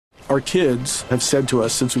Our kids have said to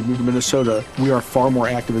us since we moved to Minnesota, we are far more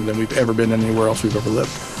active than we've ever been anywhere else we've ever lived.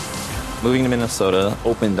 Moving to Minnesota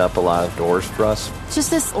opened up a lot of doors for us. Just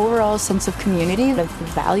this overall sense of community, the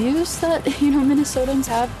values that, Minnesotans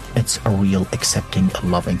have. It's a real accepting,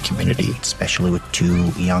 loving community, especially with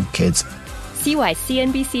 2 young kids. See why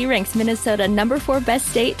CNBC ranks Minnesota number 4 best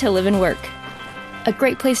state to live and work. A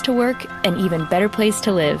great place to work, an even better place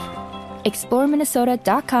to live.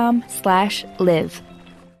 ExploreMinnesota.com/live.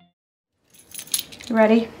 You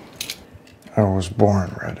ready? I was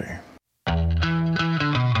born ready.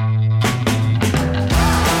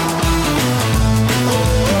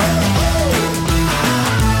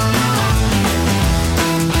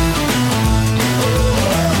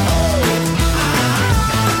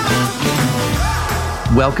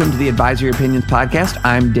 Welcome to the Advisory Opinions Podcast.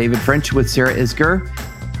 I'm David French with Sarah Isgur,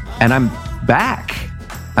 and I'm back.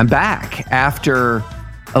 I'm back after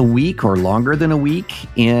a week or longer than a week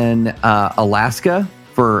in Alaska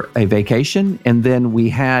for a vacation, and then we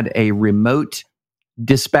had a remote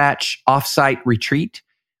dispatch offsite retreat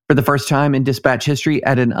for the first time in dispatch history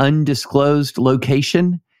at an undisclosed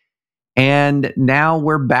location. And now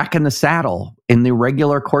we're back in the saddle in the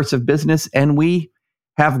regular course of business, and we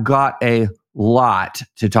have got a lot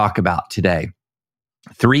to talk about today.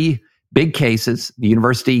 3 big cases. The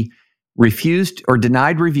university refused or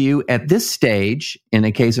denied review at this stage in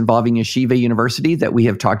a case involving Yeshiva University that we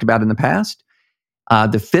have talked about in the past.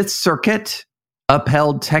 The Fifth Circuit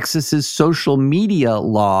upheld Texas's social media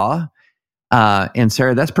law. And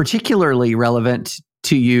Sarah, that's particularly relevant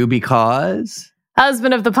to you because...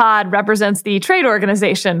 Husband of the Pod represents the trade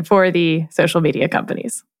organization for the social media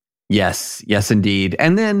companies. Yes, indeed.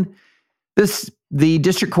 And then a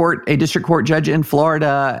district court judge in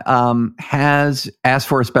Florida has asked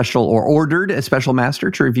for ordered a special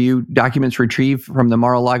master to review documents retrieved from the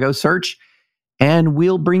Mar-a-Lago search. And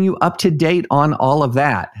we'll bring you up to date on all of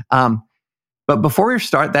that. But before we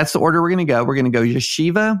start, that's the order we're going to go. We're going to go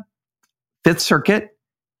Yeshiva, Fifth Circuit,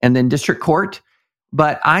 and then district court.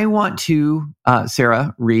 But I want to,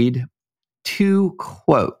 Sarah, read 2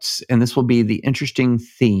 quotes, and this will be the interesting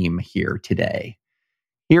theme here today.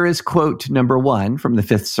 Here is quote number 1 from the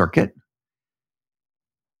Fifth Circuit.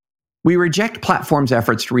 We reject platforms'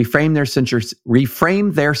 efforts to reframe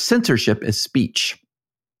their censorship as speech.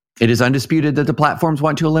 It is undisputed that the platforms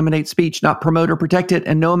want to eliminate speech, not promote or protect it,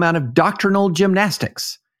 and no amount of doctrinal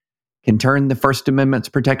gymnastics can turn the First Amendment's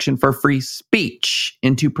protection for free speech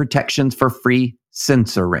into protections for free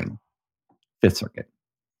censoring. Fifth Circuit.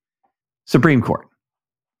 Supreme Court.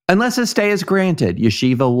 Unless a stay is granted,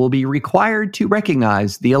 Yeshiva will be required to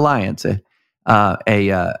recognize the Alliance, a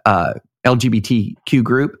LGBTQ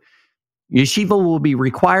group. Yeshiva will be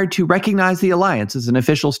required to recognize the Alliance as an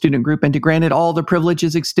official student group and to grant it all the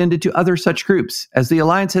privileges extended to other such groups. As the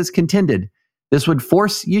Alliance has contended, this would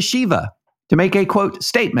force Yeshiva to make a, quote,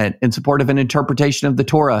 statement in support of an interpretation of the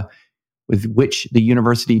Torah with which the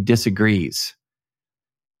university disagrees.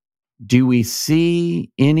 Do we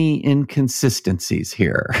see any inconsistencies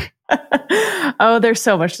here? Oh, there's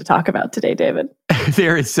so much to talk about today, David.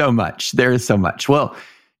 There is so much. Well, do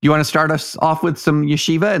you want to start us off with some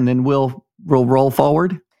Yeshiva and then we'll roll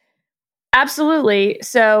forward? Absolutely.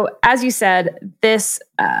 So, as you said, this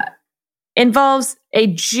involves a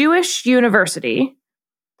Jewish university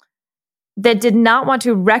that did not want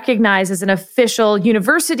to recognize as an official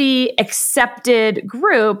university accepted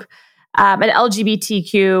group an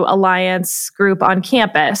LGBTQ alliance group on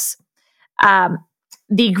campus.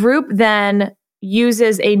 The group then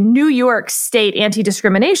uses a New York state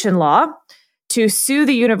anti-discrimination law to sue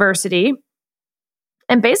the university.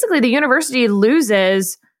 And basically, the university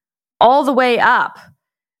loses all the way up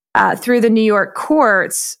through the New York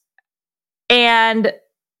courts. And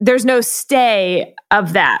there's no stay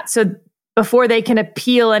of that. So before they can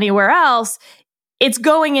appeal anywhere else, it's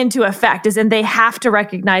going into effect, as in they have to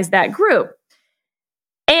recognize that group.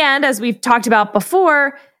 And as we've talked about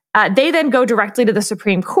before, they then go directly to the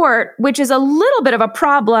Supreme Court, which is a little bit of a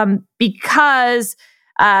problem because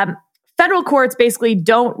federal courts basically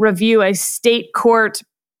don't review a state court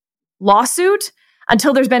lawsuit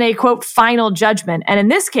until there's been a, quote, final judgment. And in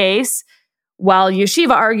this case, while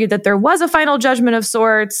Yeshiva argued that there was a final judgment of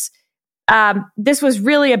sorts, this was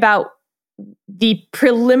really about the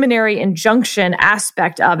preliminary injunction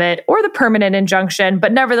aspect of it, or the permanent injunction,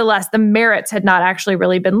 but nevertheless, the merits had not actually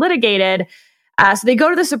really been litigated. So they go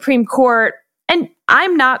to the Supreme Court, and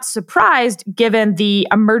I'm not surprised given the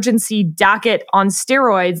emergency docket on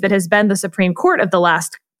steroids that has been the Supreme Court of the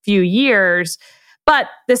last few years. But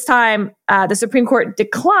this time, the Supreme Court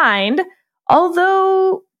declined,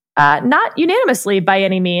 although not unanimously by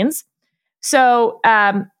any means. So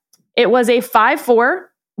It was a 5-4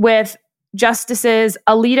 with Justices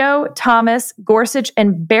Alito, Thomas, Gorsuch,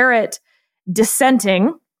 and Barrett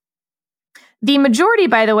dissenting. The majority,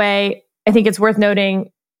 by the way, I think it's worth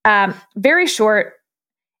noting, very short.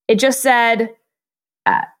 It just said,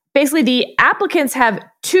 basically, the applicants have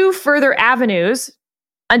 2 further avenues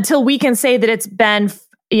until we can say that it's been,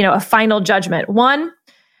 a final judgment. One,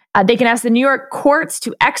 they can ask the New York courts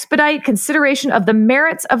to expedite consideration of the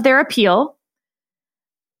merits of their appeal.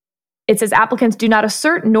 It says applicants do not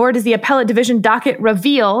assert, nor does the appellate division docket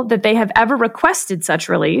reveal that they have ever requested such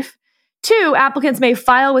relief. 2, applicants may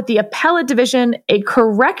file with the appellate division a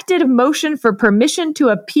corrected motion for permission to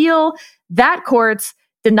appeal that court's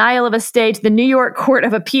denial of a stay to the New York Court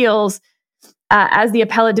of Appeals, as the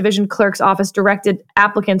appellate division clerk's office directed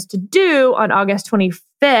applicants to do on August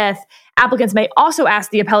 25th. Applicants may also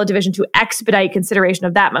ask the appellate division to expedite consideration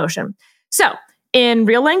of that motion. So, in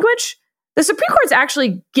real language, the Supreme Court's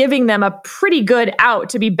actually giving them a pretty good out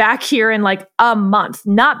to be back here in like a month,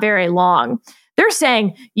 not very long. They're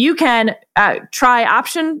saying you can try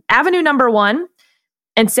avenue number 1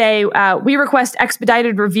 and say, we request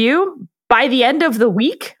expedited review by the end of the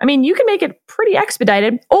week. I mean, you can make it pretty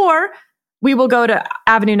expedited, or we will go to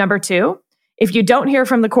avenue number 2. If you don't hear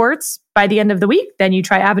from the courts by the end of the week, then you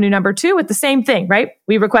try avenue number 2 with the same thing, right?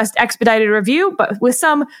 We request expedited review, but with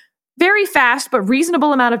some very fast but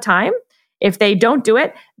reasonable amount of time. If they don't do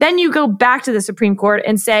it, then you go back to the Supreme Court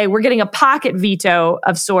and say, we're getting a pocket veto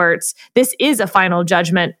of sorts. This is a final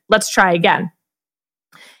judgment. Let's try again.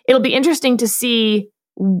 It'll be interesting to see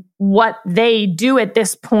what they do at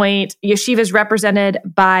this point. Yeshiva is represented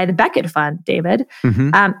by the Becket Fund, David,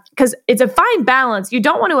 because it's a fine balance. You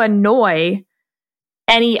don't want to annoy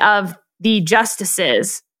any of the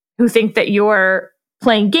justices who think that you're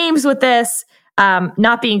playing games with this,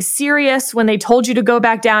 not being serious when they told you to go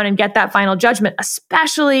back down and get that final judgment,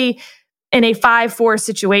 especially in a 5-4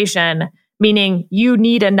 situation, meaning you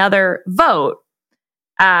need another vote.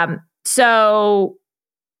 So,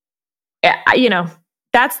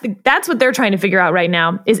 that's what they're trying to figure out right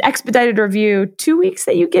now. Is expedited review 2 weeks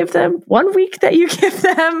that you give them, 1 week that you give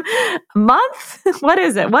them, a month? What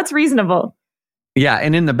is it? What's reasonable? Yeah,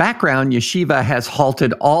 and in the background, Yeshiva has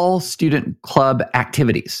halted all student club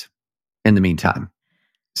activities in the meantime.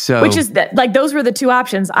 So, which is like those were the 2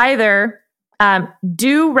 options. Either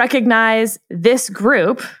do recognize this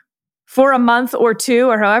group for a month or 2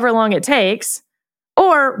 or however long it takes,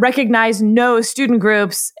 or recognize no student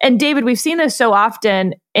groups. And David, we've seen this so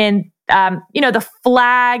often in the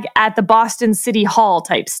flag at the Boston City Hall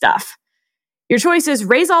type stuff. Your choice is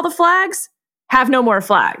raise all the flags, have no more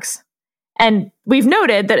flags. And we've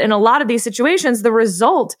noted that in a lot of these situations, the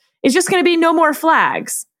result is just going to be no more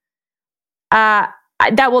flags. That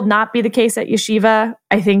will not be the case at Yeshiva.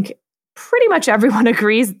 I think pretty much everyone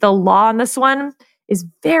agrees the law on this one is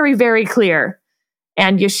very, very clear,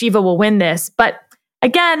 and Yeshiva will win this. But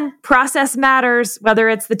again, process matters, whether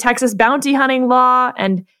it's the Texas bounty hunting law,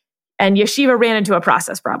 and Yeshiva ran into a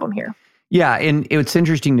process problem here. Yeah, and it's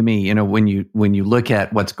interesting to me, when you look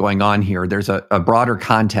at what's going on here, there's a broader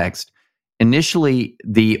context. Initially,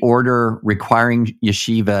 the order requiring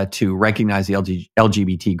Yeshiva to recognize the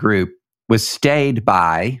LGBT group was stayed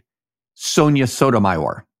by Sonia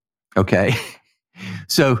Sotomayor, okay?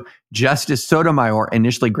 So Justice Sotomayor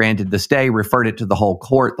initially granted the stay, referred it to the whole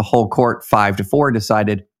court. The whole court, 5-4,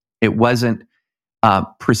 decided it wasn't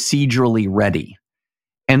procedurally ready.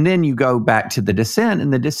 And then you go back to the dissent,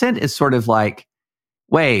 and the dissent is sort of like,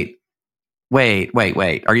 wait.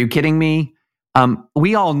 Are you kidding me?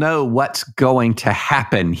 We all know what's going to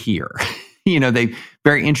happen here. They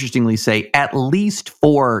very interestingly say at least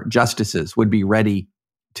 4 justices would be ready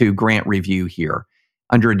to grant review here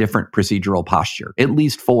under a different procedural posture. At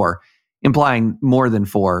least 4, implying more than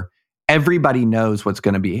 4. Everybody knows what's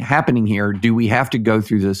going to be happening here. Do we have to go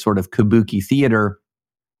through this sort of kabuki theater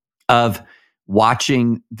of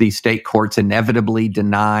watching the state courts inevitably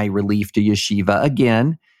deny relief to Yeshiva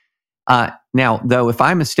again? Now, though, if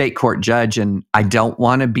I'm a state court judge and I don't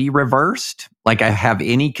want to be reversed, like I have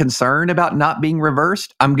any concern about not being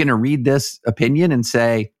reversed, I'm going to read this opinion and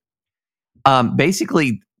say,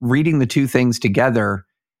 basically reading the 2 things together,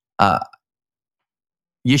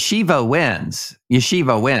 Yeshiva wins.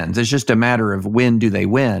 Yeshiva wins. It's just a matter of when do they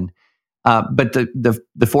win. But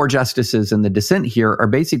the 4 justices in the dissent here are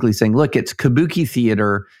basically saying, look, it's kabuki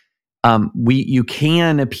theater. You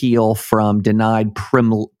can appeal from denied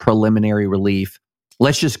preliminary relief.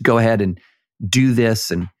 Let's just go ahead and do this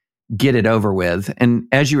and get it over with. And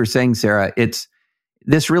as you were saying, Sarah,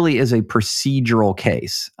 this really is a procedural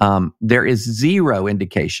case. There is zero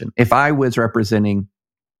indication. If I was representing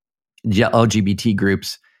LGBT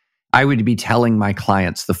groups, I would be telling my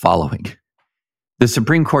clients the following. The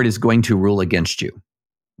Supreme Court is going to rule against you.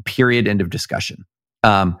 Period. End of discussion.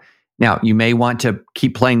 Now, you may want to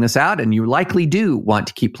keep playing this out, and you likely do want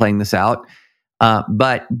to keep playing this out,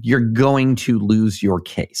 but you're going to lose your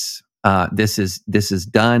case. This is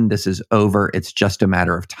done. This is over. It's just a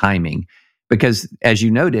matter of timing. Because, as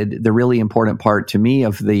you noted, the really important part to me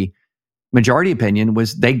of the majority opinion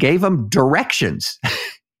was they gave them directions.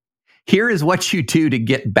 Here is what you do to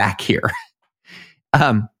get back here.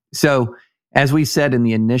 So, as we said in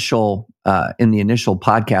the initial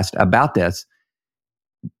podcast about this,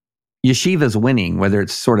 yeshiva's winning, whether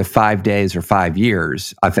it's sort of 5 days or 5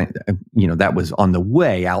 years. I think, that was on the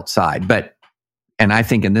way outside. And I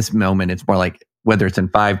think in this moment, it's more like whether it's in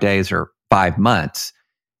 5 days or 5 months,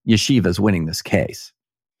 yeshiva's winning this case.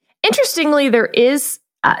 Interestingly, there is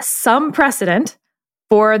some precedent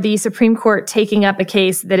for the Supreme Court taking up a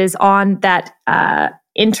case that is on that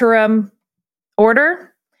interim order.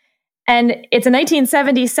 And it's a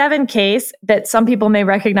 1977 case that some people may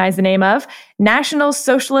recognize the name of, National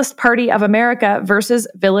Socialist Party of America versus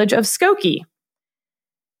Village of Skokie.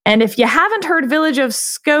 And if you haven't heard Village of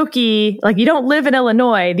Skokie, like you don't live in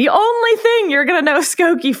Illinois, the only thing you're going to know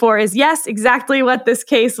Skokie for is, yes, exactly what this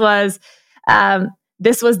case was.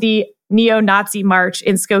 This was the neo-Nazi march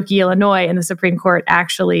in Skokie, Illinois, and the Supreme Court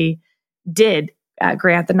actually did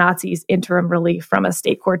grant the Nazis interim relief from a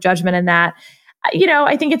state court judgment in that.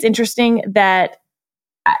 I think it's interesting that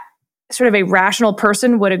sort of a rational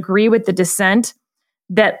person would agree with the dissent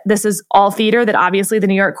that this is all theater, that obviously the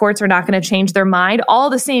New York courts are not going to change their mind. All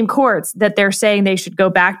the same courts that they're saying they should go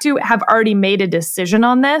back to have already made a decision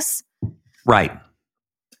on this. Right.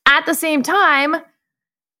 At the same time,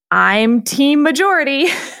 I'm team majority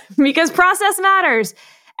because process matters.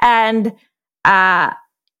 And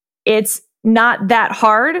it's not that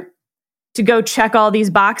hard to go check all these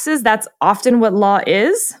boxes. That's often what law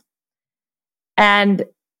is. And,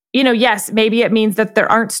 yes, maybe it means that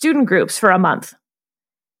there aren't student groups for a month.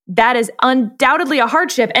 That is undoubtedly a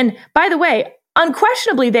hardship. And by the way,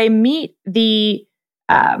 unquestionably, they meet the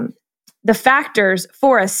factors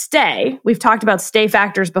for a stay. We've talked about stay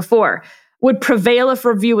factors before. Would prevail if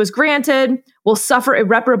review was granted, will suffer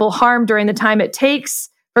irreparable harm during the time it takes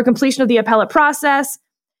for completion of the appellate process,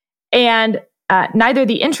 and neither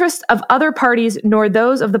the interests of other parties nor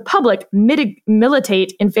those of the public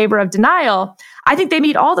militate in favor of denial. I think they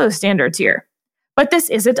meet all those standards here. But this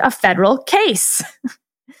isn't a federal case.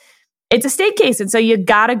 It's a state case. And so you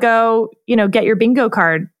got to go, get your bingo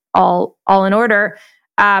card all in order.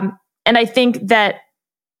 And I think that,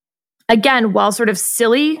 again, while sort of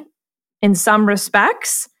silly in some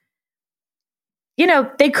respects,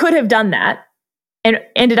 they could have done that and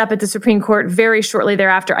ended up at the Supreme Court very shortly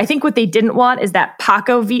thereafter. I think what they didn't want is that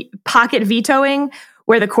pocket vetoing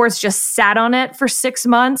where the courts just sat on it for 6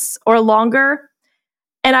 months or longer.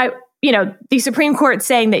 And the Supreme Court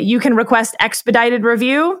saying that you can request expedited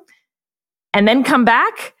review and then come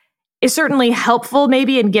back is certainly helpful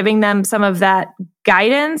maybe in giving them some of that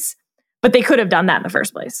guidance, but they could have done that in the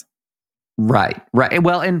first place. Right.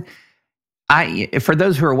 Well, and for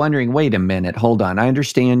those who are wondering, wait a minute, hold on. I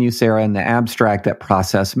understand you, Sarah, in the abstract that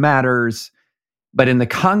process matters, but in the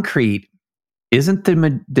concrete, isn't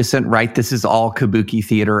the dissent right? This is all kabuki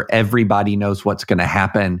theater. Everybody knows what's going to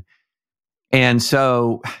happen. And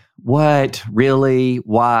so what, really,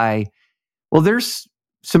 why? Well, there's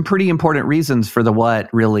some pretty important reasons for the what,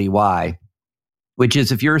 really, why, which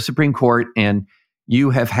is if you're a Supreme Court and you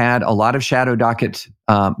have had a lot of shadow docket,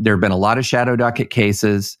 there have been a lot of shadow docket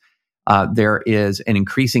cases. There is an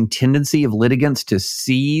increasing tendency of litigants to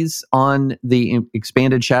seize on the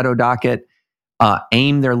expanded shadow docket,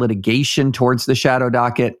 aim their litigation towards the shadow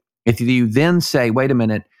docket. If you then say, wait a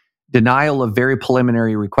minute, denial of very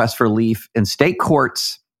preliminary request for relief in state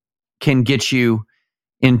courts can get you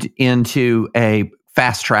into a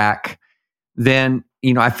fast track, then,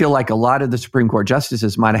 I feel like a lot of the Supreme Court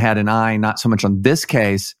justices might have had an eye, not so much on this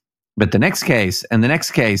case, but the next case and the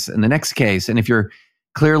next case and the next case. And if you're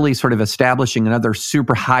clearly sort of establishing another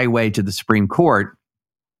super highway to the Supreme Court,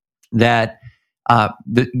 that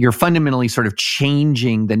you're fundamentally sort of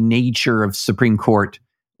changing the nature of Supreme Court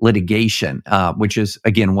litigation, which is,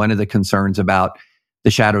 again, one of the concerns about the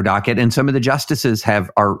shadow docket. And some of the justices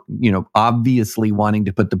are obviously wanting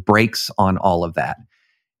to put the brakes on all of that.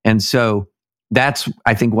 And so that's,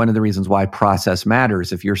 I think, one of the reasons why process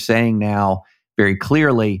matters. If you're saying now very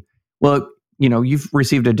clearly, well, you've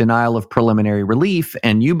received a denial of preliminary relief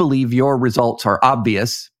and you believe your results are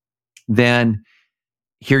obvious, then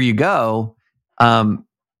here you go.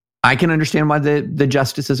 I can understand why the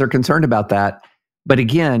justices are concerned about that. But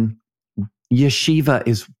again, yeshiva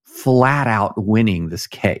is flat out winning this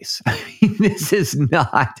case. I mean, this is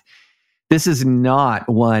not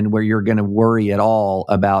one where you're going to worry at all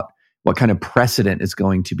about what kind of precedent is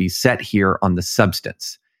going to be set here on the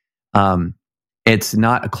substance. It's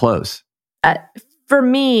not close. For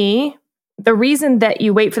me, the reason that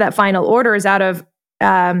you wait for that final order is out of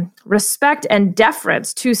respect and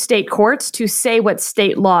deference to state courts to say what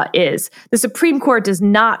state law is. The Supreme Court does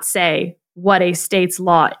not say what a state's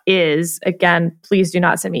law is. Again, please do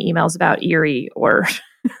not send me emails about Erie or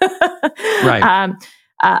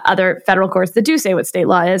other federal courts that do say what state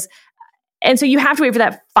law is. And so you have to wait for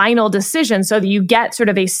that final decision so that you get sort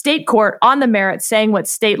of a state court on the merits saying what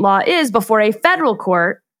state law is before a federal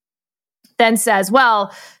court then says,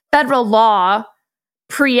 well, federal law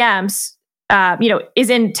preempts, is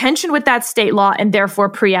in tension with that state law and therefore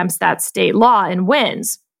preempts that state law and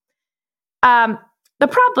wins. The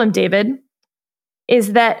problem, David,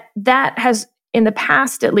 is that has, in the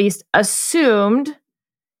past at least, assumed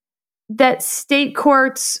that state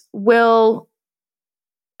courts will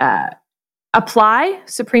apply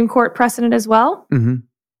Supreme Court precedent as well.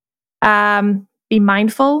 Mm-hmm. Be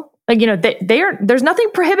mindful. There's nothing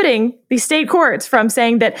prohibiting the state courts from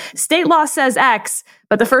saying that state law says X,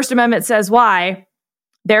 but the First Amendment says Y.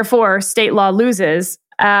 Therefore, state law loses.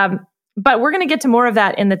 But we're going to get to more of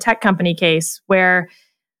that in the tech company case, where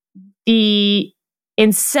the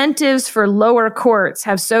incentives for lower courts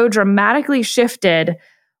have so dramatically shifted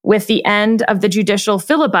with the end of the judicial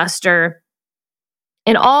filibuster.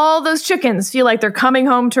 And all those chickens feel like they're coming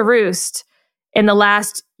home to roost in the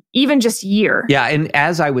last even just year. Yeah. And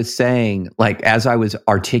as I was saying, as I was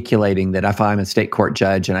articulating that if I'm a state court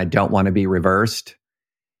judge and I don't want to be reversed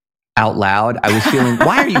out loud, I was feeling,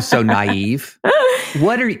 why are you so naive?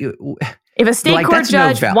 What are you? If a state court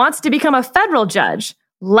judge wants to become a federal judge,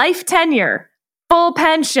 life tenure, full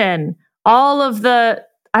pension, all of the,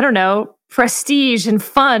 prestige and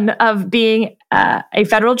fun of being a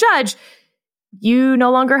federal judge, you no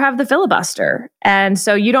longer have the filibuster. And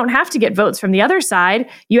so you don't have to get votes from the other side.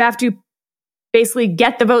 You have to basically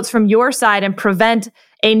get the votes from your side and prevent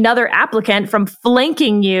another applicant from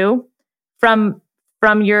flanking you from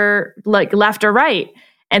your left or right.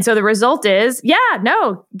 And so the result is,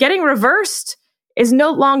 getting reversed is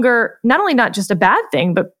no longer not only not just a bad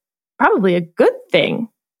thing, but probably a good thing.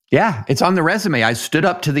 Yeah, it's on the resume. I stood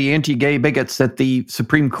up to the anti-gay bigots at the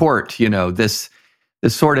Supreme Court. This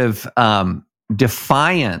sort of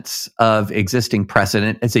defiance of existing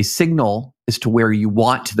precedent as a signal as to where you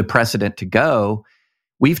want the precedent to go.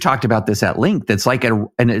 We've talked about this at length. It's like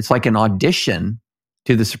an audition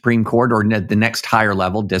to the Supreme Court or the next higher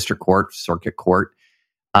level, district court, circuit court.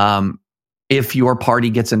 If your party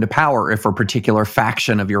gets into power, if a particular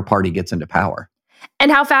faction of your party gets into power.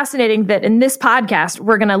 And how fascinating that in this podcast,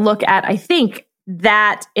 we're going to look at, I think,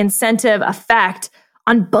 that incentive effect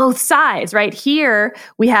on both sides, right? Here,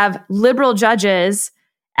 we have liberal judges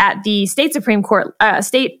at the state Supreme Court,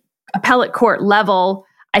 state appellate court level,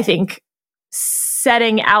 I think,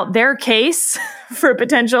 setting out their case for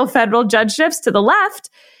potential federal judgeships to the left.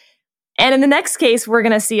 And in the next case, we're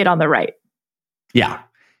going to see it on the right. Yeah.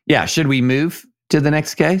 Yeah. Should we move to the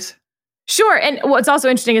next case? Sure. And what's also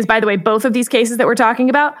interesting is, by the way, both of these cases that we're talking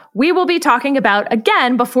about, we will be talking about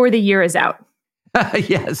again before the year is out.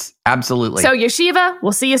 Yes, absolutely. So Yeshiva,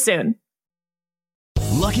 we'll see you soon.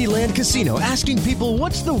 Lucky Land Casino, asking people,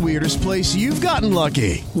 what's the weirdest place you've gotten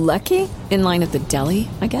lucky? Lucky? In line at the deli,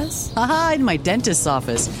 I guess? Aha, in my dentist's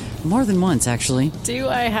office. More than once, actually. Do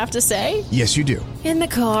I have to say? Yes, you do. In the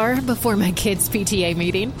car before my kids' PTA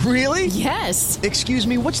meeting. Really? Yes. Excuse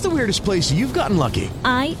me, what's the weirdest place you've gotten lucky?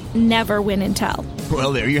 I never win and tell.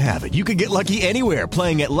 Well, there you have it. You can get lucky anywhere,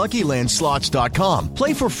 playing at LuckyLandSlots.com.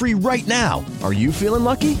 Play for free right now. Are you feeling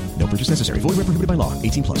lucky? No purchase necessary. Void where prohibited by law.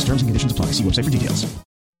 18+. Terms and conditions apply. See website for details.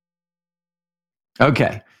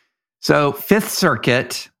 Okay. So Fifth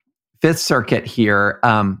Circuit here.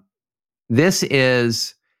 This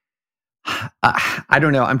is, I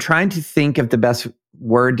don't know. I'm trying to think of the best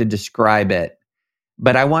word to describe it,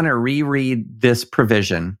 but I want to reread this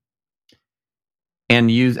provision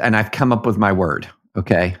and I've come up with my word.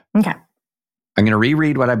 Okay. Okay. I'm going to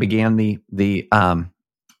reread what I began the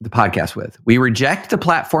podcast with. We reject the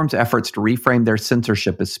platform's efforts to reframe their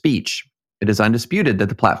censorship as speech. It is undisputed that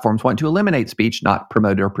the platforms want to eliminate speech, not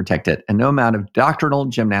promote it or protect it, and no amount of doctrinal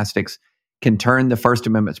gymnastics can turn the First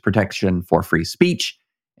Amendment's protection for free speech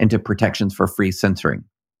into protections for free censoring.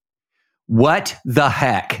 What the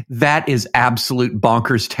heck? That is absolute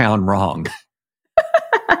bonkers town wrong.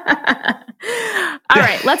 All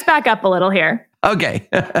right, let's back up a little here. Okay.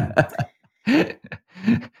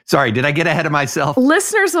 Sorry, did I get ahead of myself?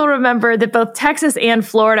 Listeners will remember that both Texas and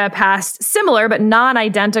Florida passed similar but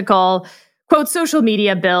non-identical, quote, social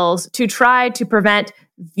media bills to try to prevent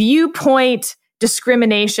viewpoint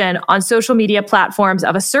discrimination on social media platforms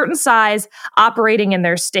of a certain size operating in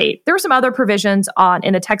their state. There were some other provisions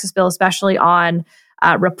in the Texas bill, especially on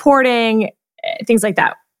reporting, things like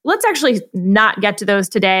that. Let's actually not get to those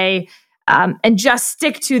today and just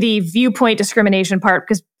stick to the viewpoint discrimination part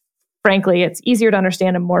because, frankly, it's easier to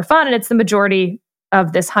understand and more fun, and it's the majority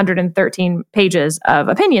of this 113 pages of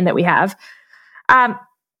opinion that we have. By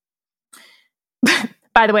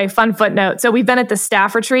the way, fun footnote. So we've been at the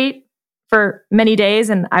staff retreat for many days,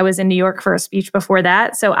 and I was in New York for a speech before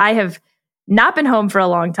that. So I have not been home for a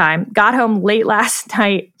long time. Got home late last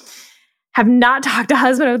night. Have not talked to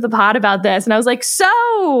husband of the pod about this. And I was like,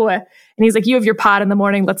 so, and he's like, you have your pod in the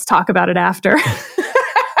morning. Let's talk about it after.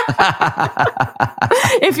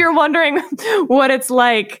 If you're wondering what it's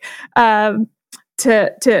like to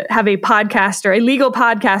have a podcaster, a legal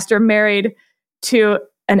podcaster married to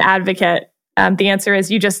an advocate, the answer is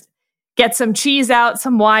you just get some cheese out,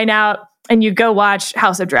 some wine out, and you go watch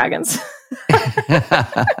House of Dragons.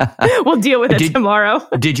 We'll deal with it tomorrow.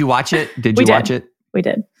 Did you watch it? Did you watch it? We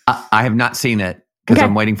did. I have not seen it because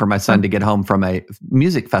I'm waiting for my son to get home from a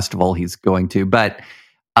music festival he's going to. But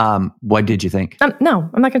what did you think? No,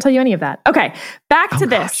 I'm not going to tell you any of that. Okay, back to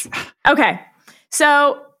this. Okay,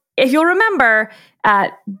 so if you'll remember,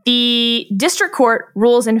 the district court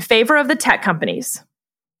rules in favor of the tech companies.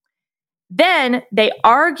 Then they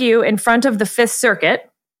argue in front of the Fifth Circuit.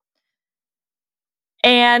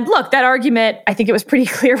 And look, that argument, I think it was pretty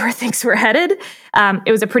clear where things were headed.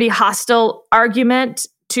 It was a pretty hostile argument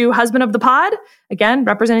to husband of the pod, again,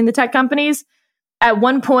 representing the tech companies. At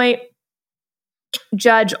one point,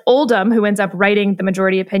 Judge Oldham, who ends up writing the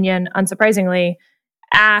majority opinion, unsurprisingly,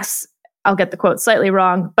 asks, I'll get the quote slightly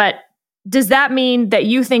wrong, but does that mean that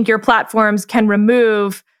you think your platforms can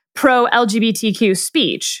remove pro-LGBTQ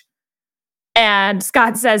speech? And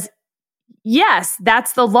Scott says, yes,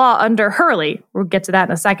 that's the law under Hurley. We'll get to that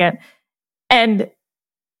in a second. And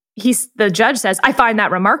the judge says, I find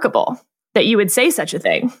that remarkable that you would say such a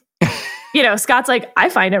thing. Scott's like, I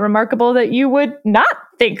find it remarkable that you would not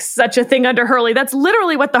think such a thing under Hurley. That's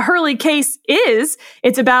literally what the Hurley case is.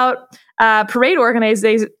 It's about parade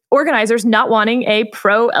organizers not wanting a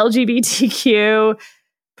pro-LGBTQ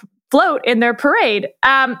float in their parade.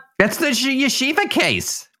 That's the yeshiva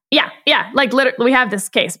case. Yeah. Like literally, we have this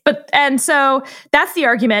case. And so that's the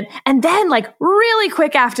argument. And then like really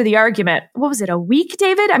quick after the argument, what was it, a week,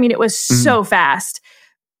 David? I mean, it was so fast.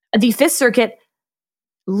 The Fifth Circuit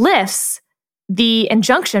lifts the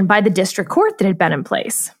injunction by the district court that had been in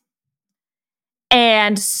place.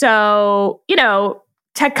 And so,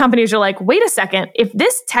 tech companies are like, wait a second, if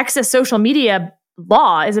this Texas social media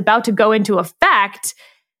law is about to go into effect,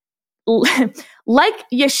 like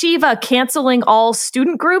yeshiva canceling all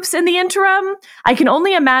student groups in the interim, I can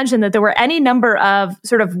only imagine that there were any number of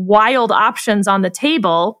sort of wild options on the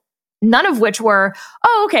table, none of which were,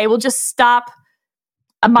 we'll just stop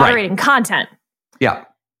moderating content. Yeah.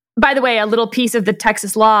 By the way, a little piece of the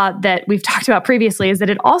Texas law that we've talked about previously is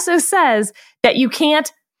that it also says that you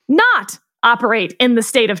can't not operate in the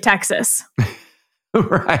state of Texas.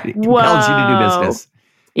 Right. It compels you to do business.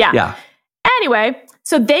 Yeah. Anyway,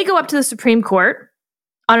 so they go up to the Supreme Court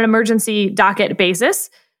on an emergency docket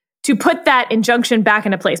basis to put that injunction back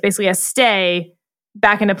into place, basically a stay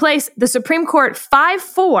back into place. The Supreme Court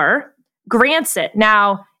 5-4 grants it.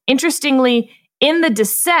 Now, interestingly, in the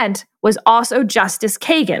dissent was also Justice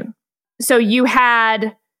Kagan. So you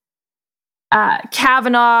had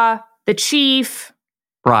Kavanaugh, the Chief,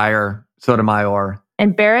 Breyer, Sotomayor,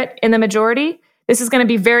 and Barrett in the majority. This is going to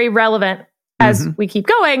be very relevant as we keep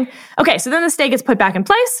going. Okay, so then the stay gets put back in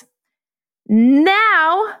place.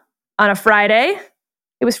 Now, on a Friday,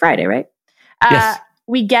 it was Friday, right? Yes.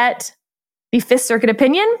 We get the Fifth Circuit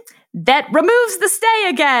opinion that removes the stay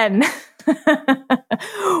again.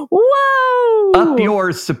 Whoa! Up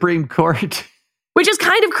yours, Supreme Court. Which is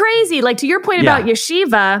kind of crazy. Like, to your point about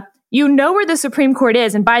yeshiva, you know where the Supreme Court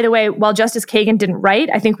is. And by the way, while Justice Kagan didn't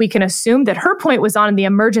write, I think we can assume that her point was on the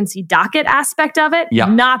emergency docket aspect of it,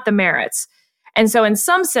 not the merits. And so in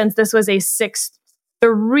some sense, this was a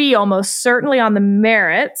 6-3, almost certainly on the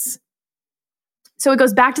merits. So it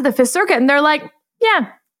goes back to the Fifth Circuit, and they're like,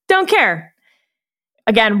 yeah, don't care.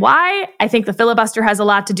 Again, why? I think the filibuster has a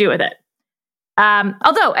lot to do with it.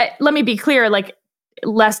 Although, let me be clear, like,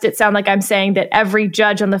 lest it sound like I'm saying that every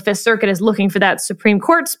judge on the Fifth Circuit is looking for that Supreme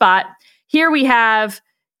Court spot. Here we have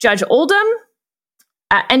Judge Oldham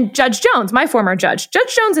and Judge Jones, my former judge.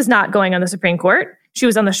 Judge Jones is not going on the Supreme Court. She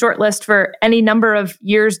was on the short list for any number of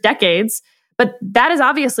years, decades. But that is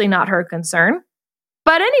obviously not her concern.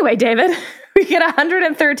 But anyway, David, we get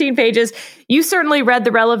 113 pages. You certainly read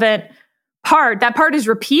the relevant part. That part is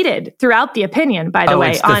repeated throughout the opinion, by the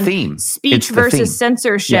way, it's the on theme. Speech versus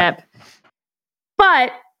censorship. Yeah.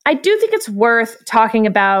 But I do think it's worth talking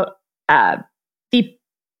about the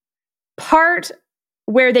part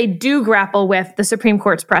where they do grapple with the Supreme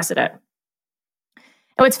Court's precedent.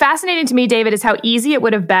 And what's fascinating to me, David, is how easy it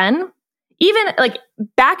would have been, even like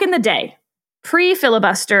back in the day,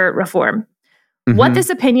 pre-filibuster reform. What this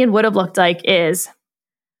opinion would have looked like is,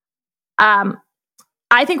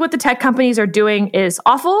 I think what the tech companies are doing is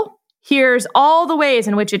awful. Here's all the ways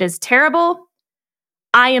in which it is terrible.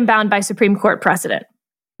 I am bound by Supreme Court precedent.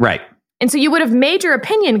 Right. And so you would have made your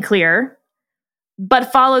opinion clear,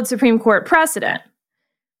 but followed Supreme Court precedent.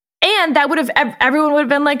 And that would have, everyone would have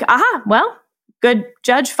been like, aha, well, good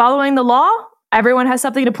judge following the law. Everyone has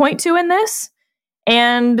something to point to in this.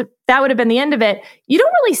 And that would have been the end of it. You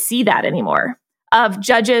don't really see that anymore, of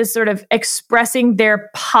judges sort of expressing their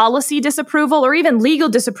policy disapproval or even legal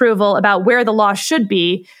disapproval about where the law should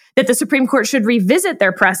be, that the Supreme Court should revisit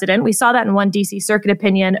their precedent. We saw that in one DC Circuit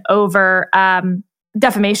opinion over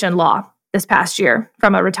defamation law this past year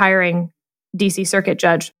from a retiring DC Circuit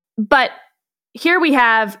judge. But here we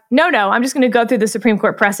have, no, I'm just going to go through the Supreme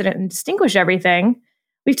Court precedent and distinguish everything.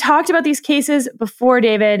 We've talked about these cases before,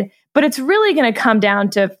 David, but it's really going to come down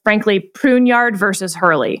to, frankly, Pruneyard versus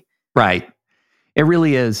Hurley. Right. It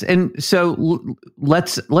really is. And so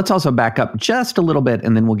let's also back up just a little bit,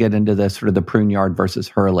 and then we'll get into this sort of the Pruneyard versus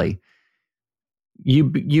Hurley.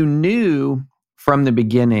 You knew from the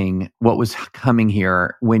beginning what was coming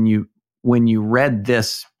here when you read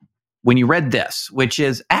this, which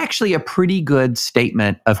is actually a pretty good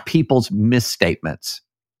statement of people's misstatements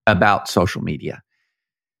about social media.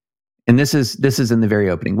 And this is in the very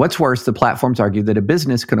opening. What's worse, the platforms argue that a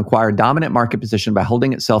business can acquire a dominant market position by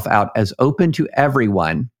holding itself out as open to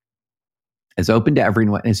everyone, as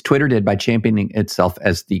Twitter did by championing itself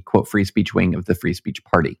as the, quote, free speech wing of the free speech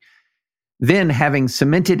party. Then, having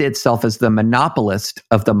cemented itself as the monopolist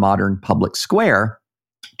of the modern public square,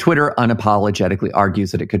 Twitter unapologetically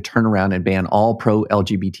argues that it could turn around and ban all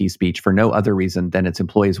pro-LGBT speech for no other reason than its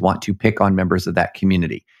employees want to pick on members of that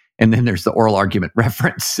community. And then there's the oral argument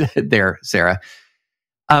reference there, Sarah.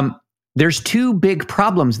 There's two big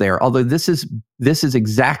problems there, although this is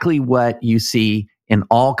exactly what you see in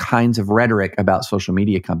all kinds of rhetoric about social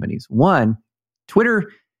media companies. One,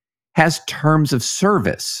 Twitter has terms of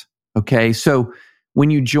service, okay? So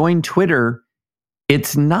when you join Twitter,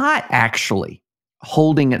 it's not actually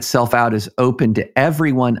holding itself out as open to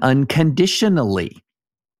everyone unconditionally.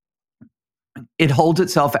 It holds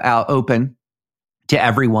itself out open to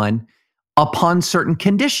everyone upon certain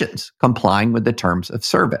conditions, complying with the terms of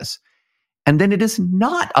service. And then it is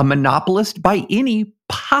not a monopolist by any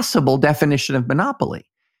possible definition of monopoly.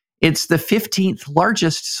 It's the 15th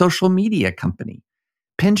largest social media company.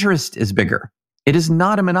 Pinterest is bigger. It is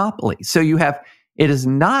not a monopoly. So it is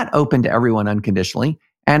not open to everyone unconditionally,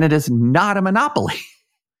 and it is not a monopoly.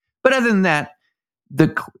 But other than that,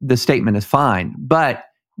 the statement is fine. But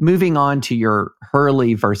moving on to your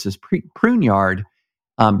Hurley versus Pruneyard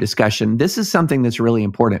discussion, this is something that's really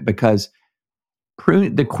important because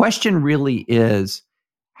the question really is,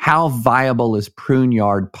 how viable is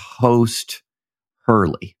Pruneyard post-Hurley?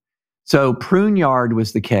 So Pruneyard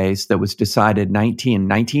was the case that was decided in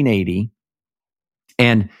 1980.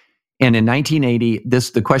 And in 1980,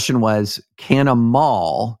 the question was, can a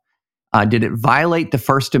mall, did it violate the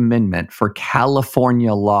First Amendment for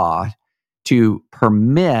California law to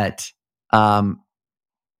permit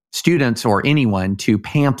students or anyone to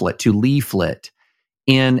pamphlet, to leaflet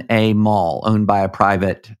in a mall owned by a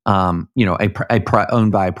private, owned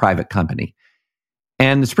by a private company?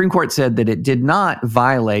 And the Supreme Court said that it did not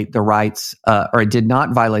violate the rights, or it did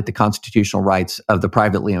not violate the constitutional rights of the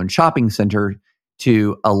privately owned shopping center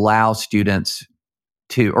to allow students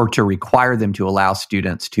to require them to allow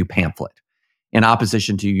students to pamphlet in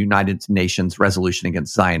opposition to United Nations resolution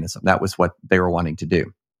against Zionism. That was what they were wanting to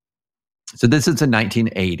do. So this is in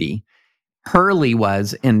 1980. Hurley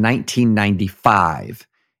was in 1995.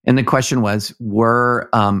 And the question was, were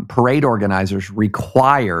parade organizers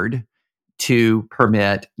required to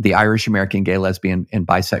permit the Irish American Gay, Lesbian, and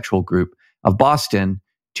Bisexual group of Boston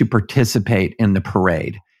to participate in the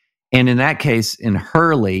parade? And in that case, in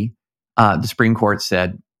Hurley, the Supreme Court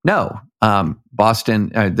said, no,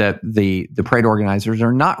 Boston, the parade organizers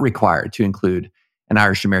are not required to include an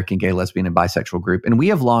Irish American Gay, Lesbian, and Bisexual group. And we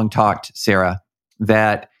have long talked, Sarah,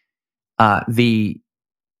 that the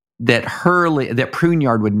that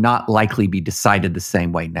Pruneyard would not likely be decided the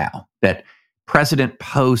same way now. That precedent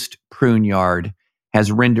post Pruneyard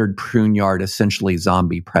has rendered Pruneyard essentially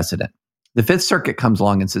zombie precedent. The Fifth Circuit comes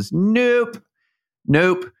along and says, nope.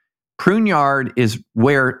 Pruneyard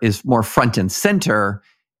is more front and center,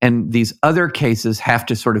 and these other cases have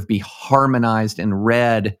to sort of be harmonized and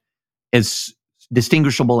read as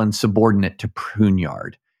distinguishable and subordinate to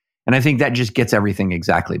Pruneyard. And I think that just gets everything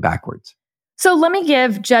exactly backwards. So let me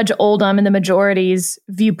give Judge Oldham and the majority's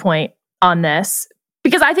viewpoint on this,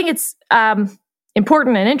 because I think it's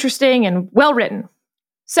important and interesting and well-written.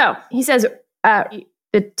 So he says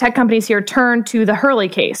the tech companies here turn to the Hurley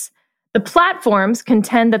case. The platforms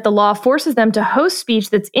contend that the law forces them to host speech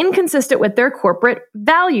that's inconsistent with their corporate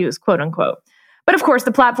values, quote unquote. But of course,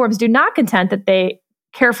 the platforms do not contend that they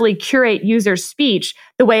carefully curate users' speech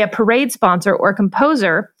the way a parade sponsor or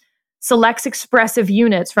composer selects expressive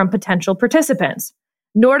units from potential participants,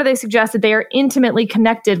 nor do they suggest that they are intimately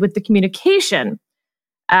connected with the communication.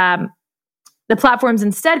 The platforms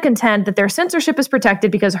instead contend that their censorship is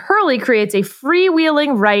protected because Hurley creates a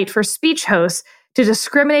freewheeling right for speech hosts to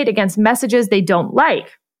discriminate against messages they don't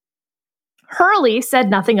like. Hurley said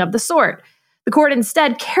nothing of the sort. The court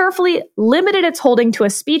instead carefully limited its holding to a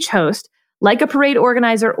speech host, like a parade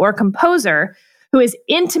organizer or composer, who is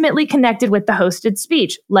intimately connected with the hosted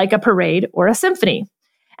speech, like a parade or a symphony.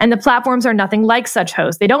 And the platforms are nothing like such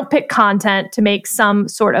hosts. They don't pick content to make some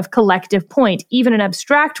sort of collective point, even an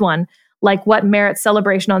abstract one, like what merits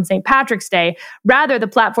celebration on St. Patrick's Day. Rather, the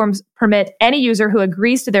platforms permit any user who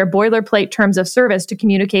agrees to their boilerplate terms of service to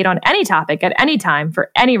communicate on any topic at any time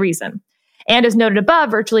for any reason. And as noted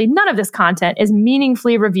above, virtually none of this content is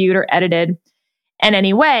meaningfully reviewed or edited in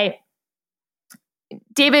any way.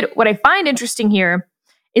 David, what I find interesting here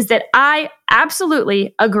is that I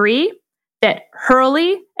absolutely agree that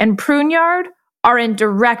Hurley and Pruneyard are in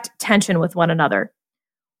direct tension with one another.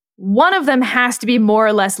 One of them has to be more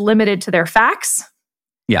or less limited to their facts.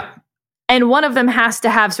 Yeah. And one of them has to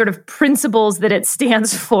have sort of principles that it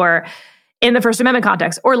stands for in the First Amendment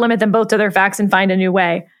context, or limit them both to their facts and find a new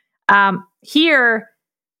way. Here,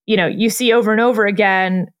 you see over and over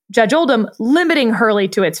again, Judge Oldham limiting Hurley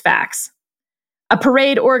to its facts. A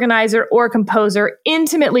parade organizer or composer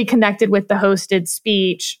intimately connected with the hosted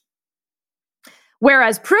speech.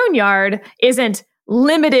 Whereas Pruneyard isn't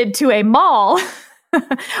limited to a mall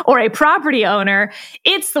or a property owner.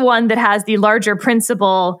 It's the one that has the larger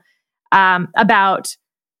principle about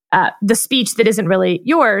the speech that isn't really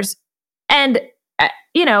yours. And,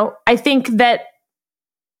 I think that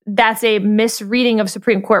that's a misreading of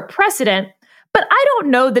Supreme Court precedent, but I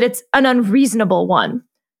don't know that it's an unreasonable one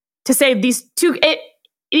to say these two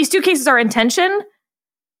cases are in tension.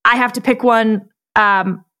 I have to pick one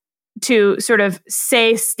to sort of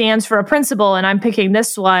say stands for a principle, and I'm picking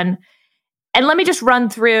this one. And let me just run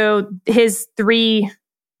through his three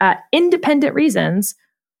independent reasons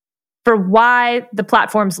for why the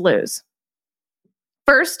platforms lose.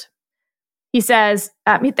 First, he says,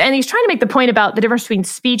 and he's trying to make the point about the difference between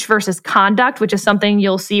speech versus conduct, which is something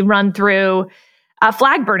you'll see run through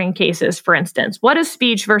flag burning cases, for instance. What is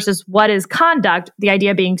speech versus what is conduct? The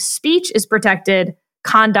idea being speech is protected,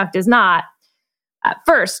 conduct is not.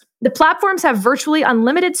 First, the platforms have virtually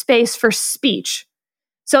unlimited space for speech.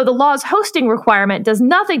 So the law's hosting requirement does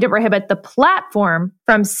nothing to prohibit the platform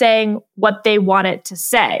from saying what they want it to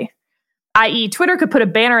say. I.e., Twitter could put a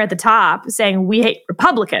banner at the top saying, "We hate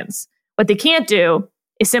Republicans." What they can't do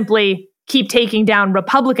is simply keep taking down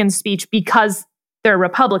Republican speech because they're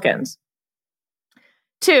Republicans.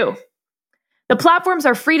 Two, the platforms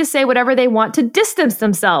are free to say whatever they want to distance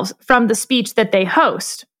themselves from the speech that they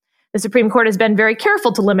host. The Supreme Court has been very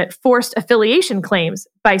careful to limit forced affiliation claims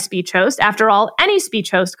by speech hosts. After all, any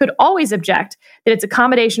speech host could always object that its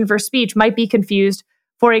accommodation for speech might be confused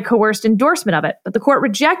for a coerced endorsement of it. But the court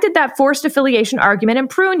rejected that forced affiliation argument in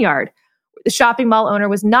Pruneyard. The shopping mall owner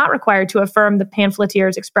was not required to affirm the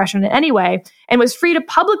pamphleteer's expression in any way and was free to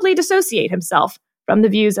publicly dissociate himself from the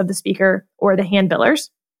views of the speaker or the handbillers.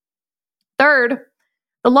 Third,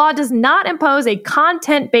 the law does not impose a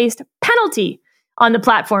content-based penalty on the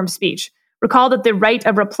platform speech. Recall that the right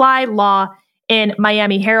of reply law in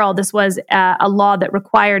Miami Herald, this was a law that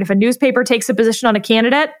required if a newspaper takes a position on a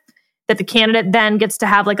candidate, that the candidate then gets to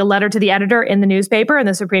have like a letter to the editor in the newspaper. And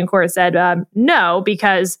the Supreme Court said no,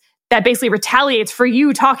 because that basically retaliates for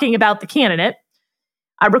you talking about the candidate.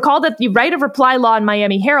 I recall that the right of reply law in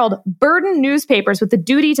Miami Herald burdened newspapers with the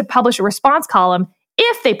duty to publish a response column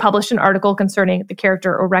if they published an article concerning the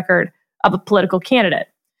character or record of a political candidate.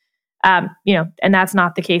 And that's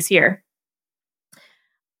not the case here.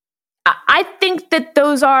 I think that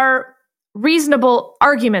those are reasonable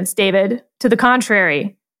arguments, David, to the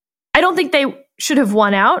contrary. I don't think they should have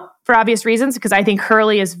won out for obvious reasons, because I think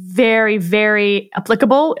Hurley is very, very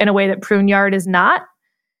applicable in a way that Pruneyard is not.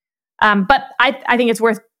 But I think it's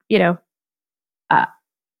worth,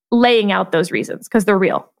 laying out those reasons because they're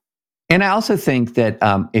real. And I also think that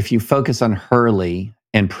if you focus on Hurley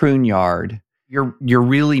and Pruneyard, you're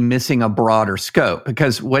really missing a broader scope,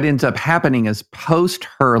 because what ends up happening is post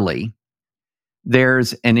Hurley,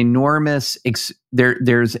 there's an enormous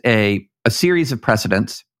there's a series of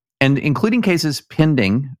precedents, and including cases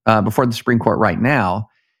pending before the Supreme Court right now,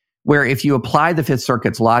 where if you apply the Fifth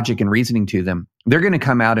Circuit's logic and reasoning to them, they're going to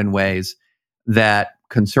come out in ways that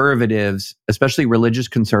conservatives, especially religious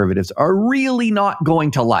conservatives, are really not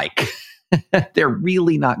going to like. They're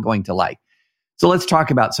really not going to like. So let's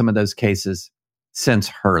talk about some of those cases since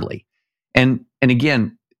Hurley. And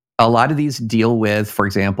again, a lot of these deal with, for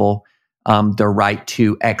example, the right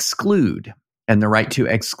to exclude, and the right to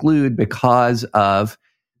exclude because of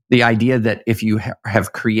the idea that if you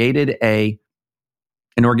have created an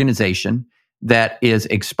organization that is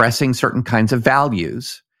expressing certain kinds of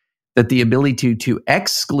values, that the ability to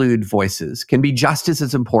exclude voices can be just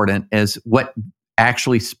as important as what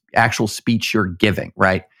actual speech you're giving,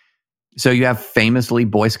 right? So you have famously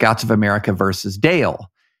Boy Scouts of America versus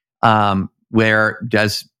Dale, where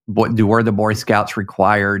were the Boy Scouts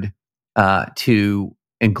required to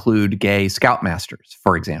include gay scoutmasters,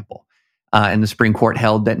 for example? And the Supreme Court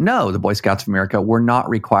held that no, the Boy Scouts of America were not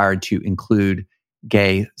required to include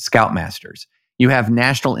gay scoutmasters. You have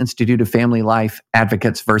National Institute of Family Life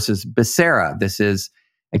Advocates versus Becerra. This is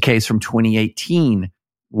a case from 2018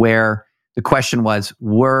 where the question was,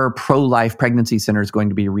 were pro-life pregnancy centers going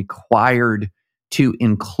to be required to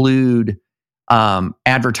include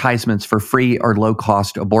advertisements for free or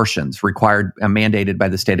low-cost abortions mandated by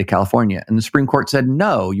the state of California? And the Supreme Court said,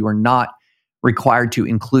 no, you are not required to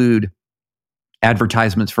include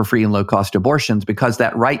advertisements for free and low-cost abortions, because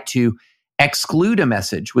that right to exclude a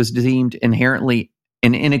message was deemed inherently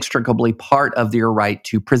and inextricably part of their right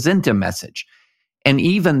to present a message. And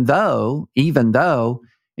even though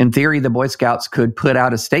in theory the Boy Scouts could put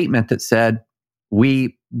out a statement that said,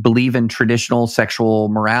 we believe in traditional sexual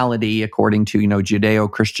morality according to,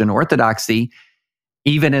 Judeo-Christian orthodoxy,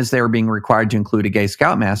 even as they were being required to include a gay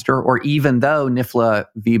scoutmaster, or even though NIFLA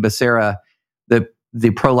v. Becerra, the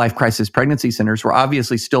pro-life crisis pregnancy centers were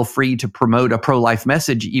obviously still free to promote a pro-life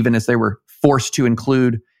message, even as they were forced to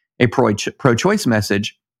include a pro-choice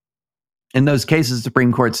message. In those cases, the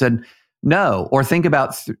Supreme Court said no. Or think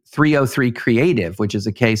about 303 Creative, which is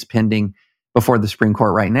a case pending before the Supreme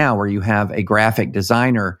Court right now, where you have a graphic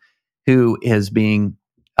designer who is being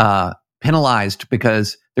penalized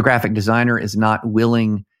because the graphic designer is not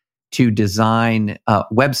willing to design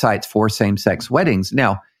websites for same-sex weddings.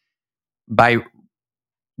 Now, by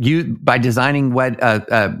designing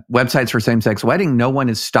websites for same-sex wedding, no one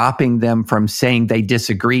is stopping them from saying they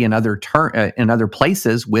disagree in other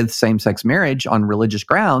places with same-sex marriage on religious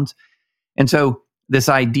grounds. And so this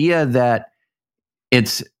idea that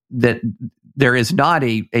there is not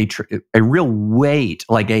a real weight,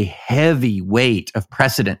 like a heavy weight of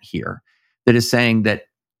precedent here, that is saying that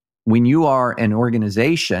when you are an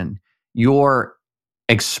organization, your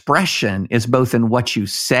expression is both in what you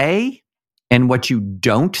say and what you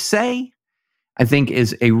don't say, I think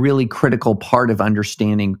is a really critical part of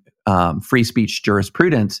understanding free speech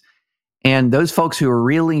jurisprudence. And those folks who are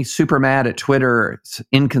really super mad at Twitter's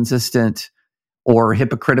inconsistent or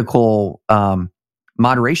hypocritical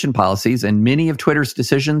moderation policies, and many of Twitter's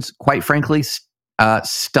decisions, quite frankly,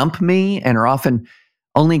 stump me and are often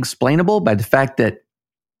only explainable by the fact that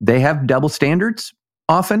they have double standards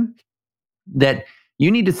often, that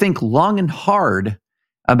you need to think long and hard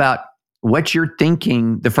about what you're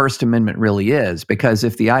thinking the First Amendment really is. Because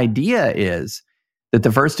if the idea is that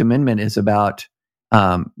the First Amendment is about,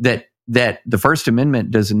 that the First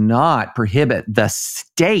Amendment does not prohibit the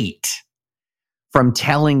state from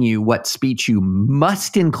telling you what speech you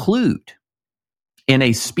must include in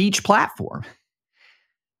a speech platform,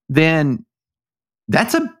 then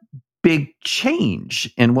that's a big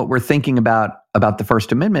change in what we're thinking about the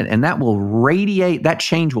First Amendment. And that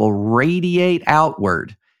change will radiate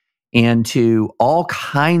outward into all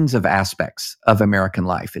kinds of aspects of American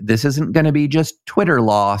life. This isn't going to be just Twitter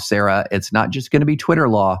law, Sarah. It's not just going to be Twitter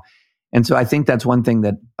law. And so I think that's one thing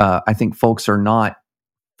that I think folks are not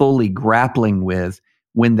fully grappling with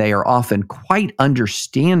when they are often quite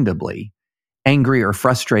understandably angry or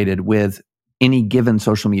frustrated with any given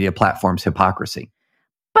social media platform's hypocrisy.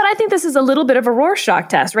 But I think this is a little bit of a Rorschach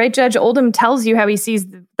test, right? Judge Oldham tells you how he sees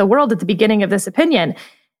the world at the beginning of this opinion.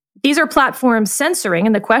 these are platforms censoring,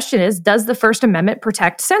 and the question is, does the First Amendment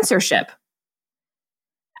protect censorship?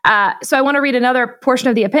 So I want to read another portion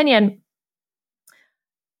of the opinion.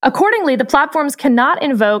 Accordingly, the platforms cannot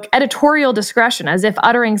invoke editorial discretion as if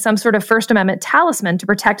uttering some sort of First Amendment talisman to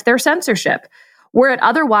protect their censorship. Were it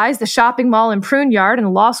otherwise, the shopping mall in Prune Yard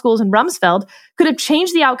and law schools in Rumsfeld could have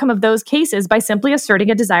changed the outcome of those cases by simply asserting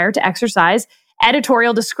a desire to exercise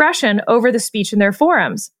editorial discretion over the speech in their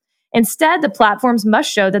forums. Instead, the platforms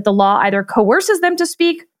must show that the law either coerces them to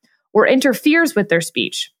speak or interferes with their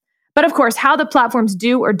speech. But of course, how the platforms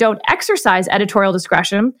do or don't exercise editorial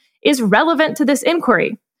discretion is relevant to this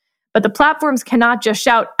inquiry. But the platforms cannot just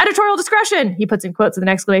shout, editorial discretion, he puts in quotes with an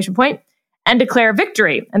exclamation point, and declare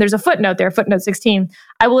victory. And there's a footnote there, footnote 16.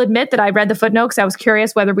 I will admit that I read the footnote because I was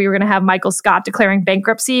curious whether we were going to have Michael Scott declaring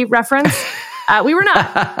bankruptcy reference. We were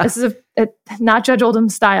not. This is not Judge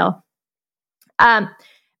Oldham's style.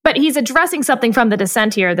 But he's addressing something from the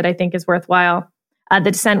dissent here that I think is worthwhile.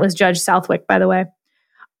 The dissent was Judge Southwick, by the way.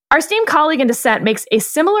 Our esteemed colleague in dissent makes a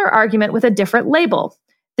similar argument with a different label.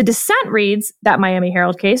 The dissent reads, that Miami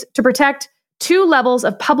Herald case, to protect two levels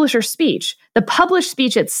of publisher speech, the published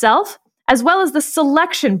speech itself, as well as the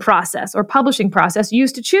selection process or publishing process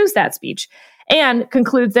used to choose that speech, and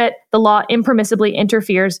concludes that the law impermissibly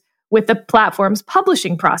interferes with the platform's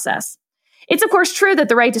publishing process. It's of course true that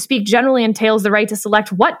the right to speak generally entails the right to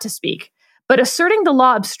select what to speak, but asserting the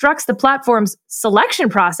law obstructs the platform's selection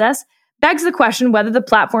process begs the question whether the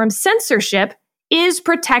platform's censorship is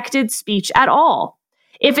protected speech at all.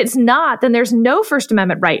 If it's not, then there's no First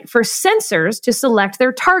Amendment right for censors to select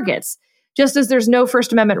their targets, just as there's no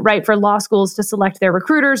First Amendment right for law schools to select their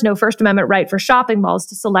recruiters, no First Amendment right for shopping malls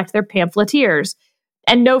to select their pamphleteers,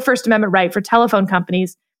 and no First Amendment right for telephone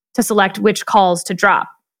companies to select which calls to drop.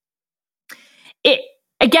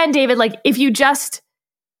 Again, David, if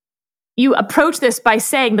you approach this by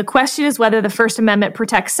saying the question is whether the First Amendment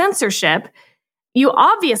protects censorship, you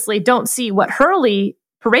obviously don't see what Hurley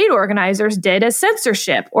parade organizers did as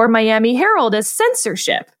censorship or Miami Herald as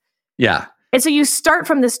censorship. Yeah. And so you start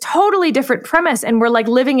from this totally different premise, and we're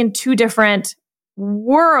living in two different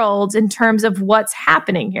worlds in terms of what's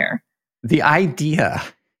happening here. The idea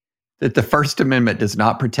that the First Amendment does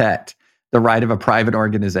not protect the right of a private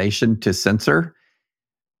organization to censor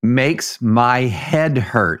makes my head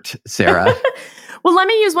hurt, Sarah. Well, let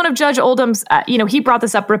me use one of Judge Oldham's, he brought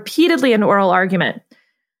this up repeatedly in oral argument.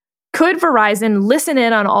 Could Verizon listen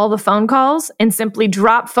in on all the phone calls and simply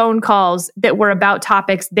drop phone calls that were about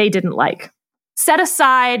topics they didn't like? Set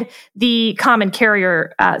aside the common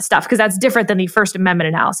carrier stuff, because that's different than the First Amendment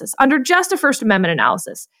analysis. Under just a First Amendment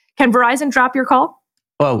analysis, can Verizon drop your call?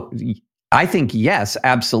 Oh, I think yes,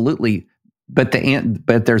 absolutely. But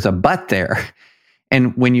there's a but there.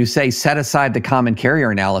 And when you say set aside the common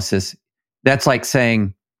carrier analysis, that's like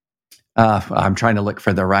saying, I'm trying to look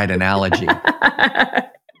for the right analogy.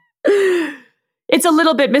 It's a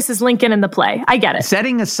little bit Mrs. Lincoln in the play. I get it.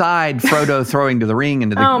 Setting aside Frodo throwing to the ring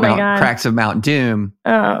into the cracks of Mount Doom,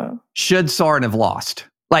 should Sauron have lost?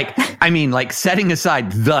 Setting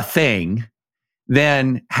aside the thing,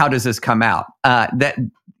 then how does this come out? That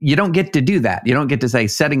you don't get to do that. You don't get to say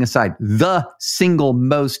setting aside the single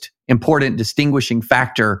most important distinguishing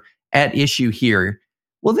factor at issue here.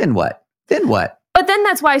 Well, then what? But then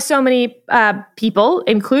that's why so many people,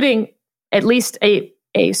 including at least a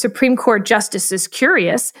Supreme Court justice, is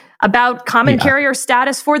curious about common carrier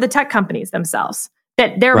status for the tech companies themselves.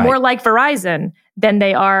 That they're more like Verizon than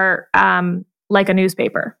they are like a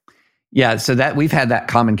newspaper. Yeah, so that we've had that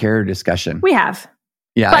common carrier discussion. We have.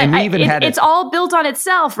 Yeah, but and we even had it's all built on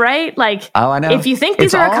itself, right? I know. If you think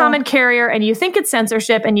these are a common carrier and you think it's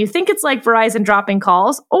censorship and you think it's like Verizon dropping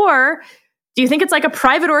calls, or do you think it's like a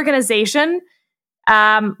private organization,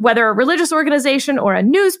 whether a religious organization or a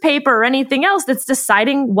newspaper or anything else that's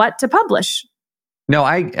deciding what to publish? No,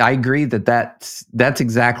 I agree that's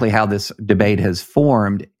exactly how this debate has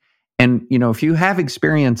formed. And, if you have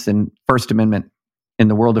experience in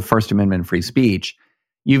the world of First Amendment free speech,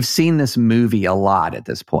 you've seen this movie a lot at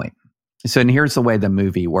this point. So, and here's the way the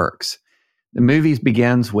movie works. The movie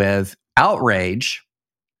begins with outrage.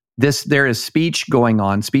 There is speech going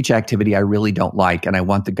on, speech activity I really don't like, and I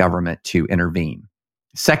want the government to intervene.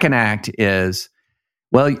 Second act is,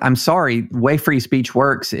 well, I'm sorry, the way free speech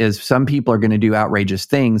works is some people are going to do outrageous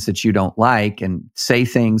things that you don't like and say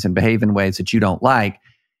things and behave in ways that you don't like.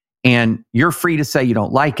 And you're free to say you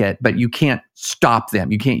don't like it, but you can't stop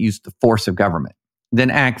them. You can't use the force of government. Then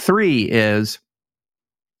act 3 is,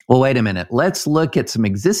 well, wait a minute. Let's look at some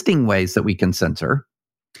existing ways that we can censor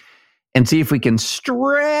and see if we can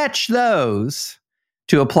stretch those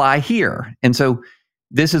to apply here. And so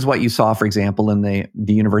this is what you saw, for example, in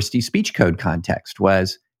the university speech code context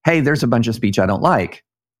was, hey, there's a bunch of speech I don't like.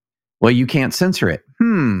 Well, you can't censor it.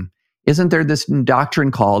 Isn't there this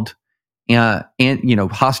doctrine called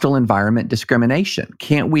hostile environment discrimination?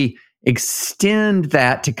 Can't we extend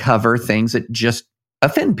that to cover things that just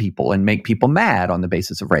offend people and make people mad on the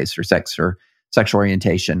basis of race or sex or sexual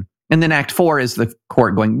orientation? And then Act 4 is the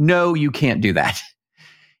court going, no, you can't do that.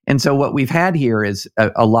 And so what we've had here is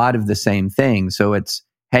a lot of the same thing. So it's,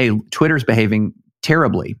 hey, Twitter's behaving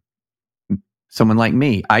terribly. Someone like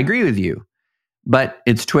me, I agree with you, but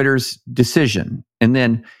it's Twitter's decision. And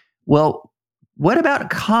then, well, what about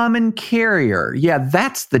common carrier? Yeah,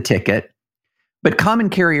 that's the ticket. But common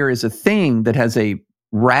carrier is a thing that has a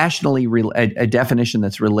rationally, a definition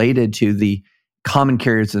that's related to the common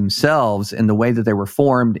carriers themselves and the way that they were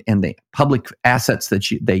formed and the public assets that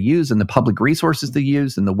they use and the public resources they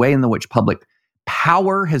use and the way in which public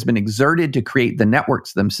power has been exerted to create the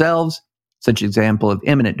networks themselves, such example of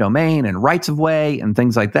eminent domain and rights of way and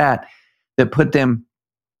things like that, that put them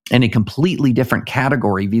in a completely different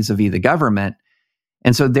category vis-a-vis the government.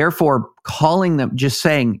 And so therefore calling them, just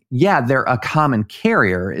saying, yeah, they're a common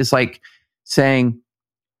carrier is like saying,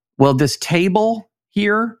 well, this table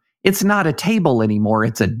here, it's not a table anymore,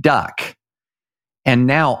 it's a duck. And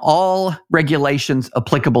now all regulations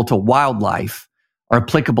applicable to wildlife are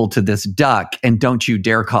applicable to this duck, and don't you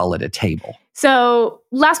dare call it a table. So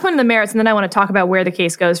last point in the merits, and then I want to talk about where the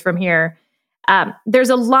case goes from here.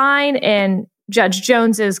 There's a line in Judge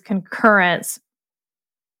Jones's concurrence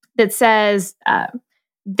that says,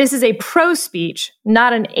 this is a pro-speech,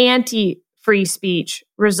 not an anti-free speech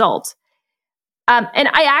result. And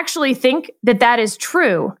I actually think that that is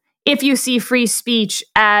true if you see free speech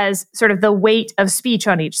as sort of the weight of speech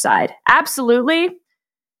on each side. Absolutely.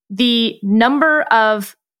 The number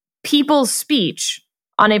of people's speech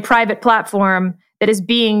on a private platform that is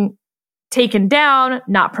being taken down,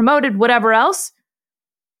 not promoted, whatever else,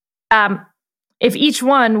 if each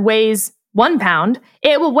one weighs 1 pound,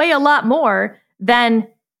 it will weigh a lot more than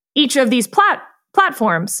each of these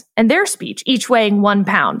platforms and their speech, each weighing 1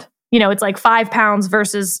 pound. You know, it's like 5 pounds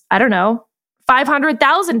versus,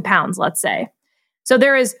 500,000 pounds, let's say. So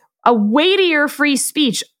there is a weightier free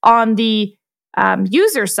speech on the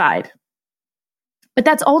user side. But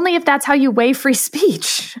that's only if that's how you weigh free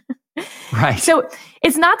speech. Right. So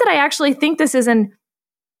it's not that I actually think this is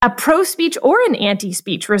a pro-speech or an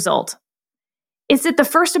anti-speech result. It's that the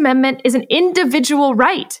First Amendment is an individual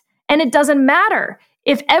right. And it doesn't matter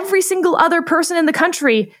if every single other person in the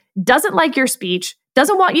country doesn't like your speech,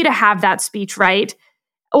 doesn't want you to have that speech right,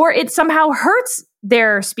 or it somehow hurts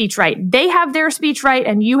their speech right. They have their speech right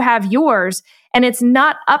and you have yours. And it's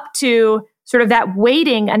not up to sort of that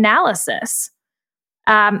weighting analysis.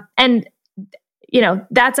 And,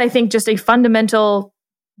 that's, I think, just a fundamental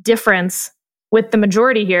difference with the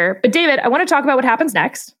majority here. But David, I want to talk about what happens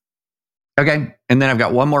next. Okay. And then I've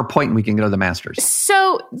got one more point and we can go to the masters.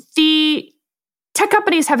 So the tech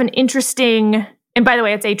companies have an interesting, and by the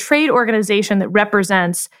way, it's a trade organization that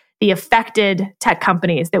represents the affected tech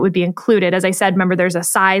companies that would be included. As I said, remember, there's a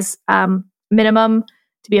size minimum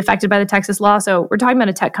to be affected by the Texas law. So we're talking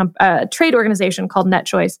about a trade organization called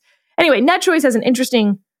NetChoice. Anyway, NetChoice has an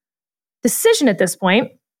interesting decision at this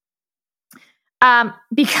point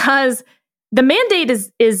because the mandate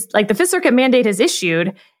is like the Fifth Circuit mandate has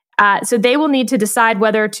issued. So they will need to decide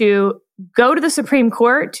whether to go to the Supreme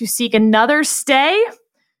Court to seek another stay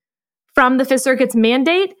from the Fifth Circuit's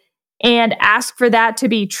mandate and ask for that to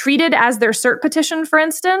be treated as their cert petition, for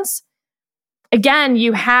instance. Again,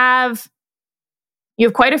 you have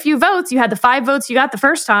quite a few votes. You had the 5 votes you got the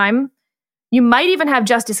first time. You might even have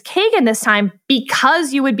Justice Kagan this time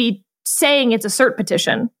because you would be saying it's a cert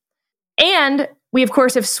petition. And we, of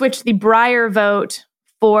course, have switched the Breyer vote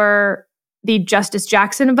for the Justice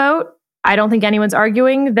Jackson vote. I don't think anyone's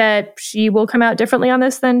arguing that she will come out differently on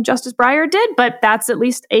this than Justice Breyer did, but that's at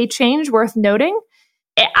least a change worth noting.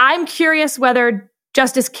 I'm curious whether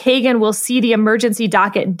Justice Kagan will see the emergency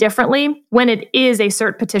docket differently when it is a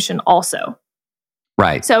cert petition also.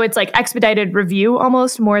 Right. So it's like expedited review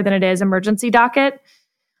almost more than it is emergency docket.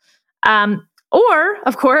 Or,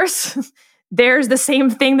 of course, there's the same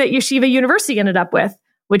thing that Yeshiva University ended up with,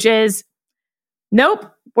 which is, nope,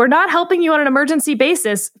 we're not helping you on an emergency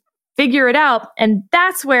basis. Figure it out. And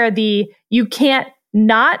that's where you can't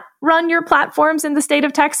not run your platforms in the state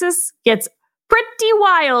of Texas gets pretty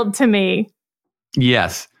wild to me.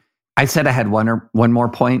 Yes. I said I had one more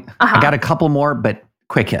point. I got a couple more, but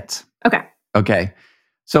quick hits. Okay.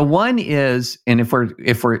 So one is, and if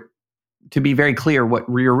we're to be very clear, what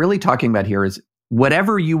we're really talking about here is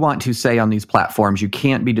whatever you want to say on these platforms, you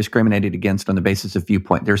can't be discriminated against on the basis of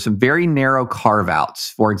viewpoint. There's some very narrow carve-outs,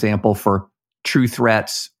 for example, for true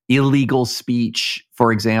threats, illegal speech,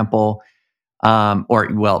 for example,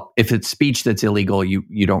 if it's speech that's illegal,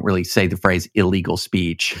 you don't really say the phrase illegal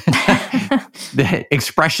speech. The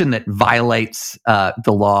expression that violates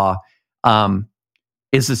the law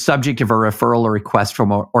is the subject of a referral or request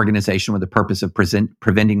from an organization with the purpose of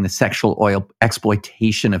preventing the sexual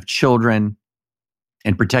exploitation of children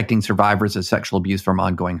and protecting survivors of sexual abuse from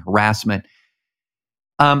ongoing harassment.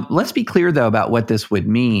 Let's be clear, though, about what this would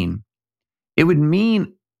mean. It would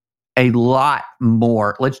mean a lot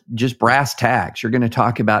more. Let's just brass tacks. You're going to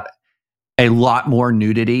talk about a lot more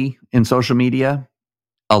nudity in social media,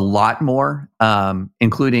 a lot more,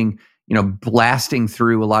 including, blasting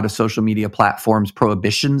through a lot of social media platforms,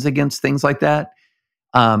 prohibitions against things like that.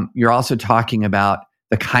 You're also talking about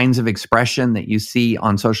the kinds of expression that you see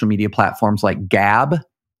on social media platforms like Gab,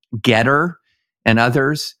 Getter, and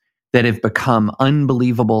others that have become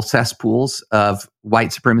unbelievable cesspools of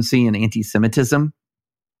white supremacy and anti-Semitism.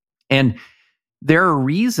 And there are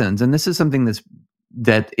reasons, and this is something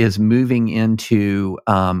that is moving into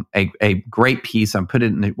a great piece. We'll put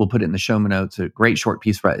it in the show notes. A great short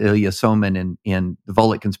piece by Ilya Somin in The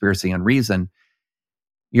Volokh Conspiracy and Reason.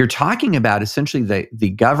 You're talking about essentially the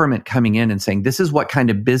government coming in and saying, this is what kind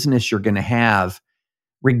of business you're going to have,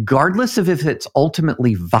 regardless of if it's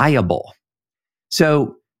ultimately viable.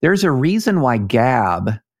 So there's a reason why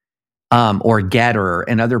Gab or Getter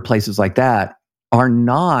and other places like that are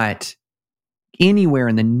not anywhere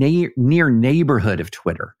in the near neighborhood of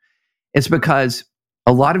Twitter. It's because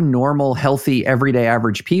a lot of normal, healthy, everyday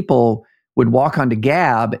average people would walk onto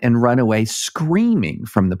Gab and run away screaming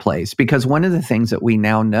from the place. Because one of the things that we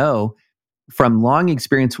now know from long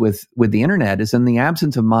experience with the internet is in the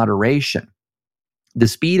absence of moderation, the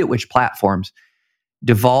speed at which platforms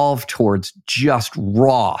devolve towards just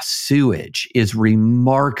raw sewage is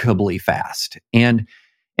remarkably fast. And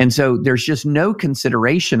so there's just no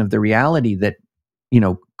consideration of the reality that,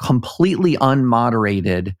 completely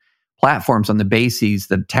unmoderated platforms on the bases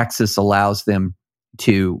that Texas allows them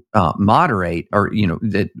to moderate, or,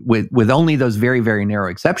 that with only those very, very narrow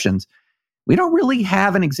exceptions, we don't really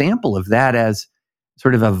have an example of that as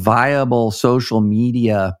sort of a viable social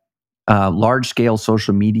media, large-scale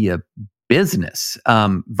social media business,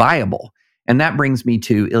 viable. And that brings me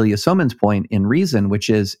to Ilya Somin's point in Reason, which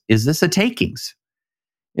is this a takings?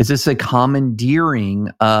 Is this a commandeering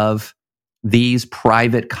of these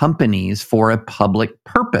private companies for a public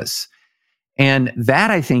purpose? And that,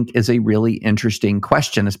 I think, is a really interesting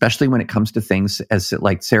question, especially when it comes to things as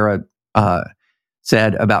like Sarah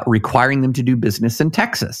said about requiring them to do business in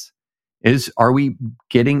Texas. Are we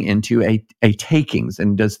getting into a takings,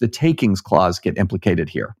 and does the takings clause get implicated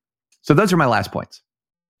here? So those are my last points.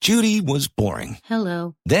 Judy was boring.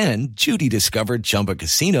 Hello. Then Judy discovered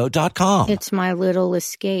ChumbaCasino.com. It's my little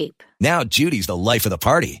escape. Now Judy's the life of the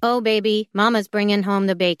party. Oh, baby, mama's bringing home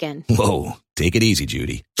the bacon. Whoa, take it easy,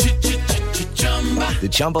 Judy. The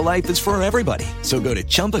Chumba life is for everybody. So go to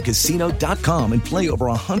ChumbaCasino.com and play over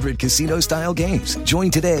 100 casino-style games. Join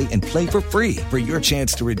today and play for free for your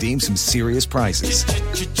chance to redeem some serious prizes.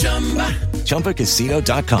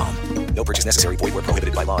 ChumbaCasino.com. No purchase necessary. Void where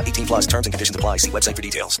prohibited by law. 18+ terms and conditions apply. See website for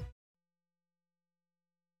details.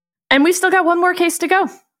 And we've still got one more case to go.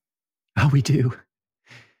 Oh, we do.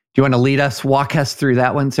 Do you want to walk us through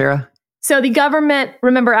that one, Sarah? So the government,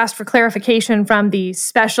 remember, asked for clarification from the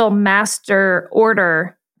special master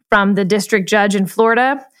order from the district judge in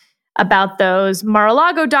Florida about those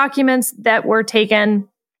Mar-a-Lago documents that were taken.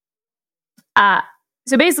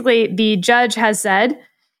 So basically, the judge has said,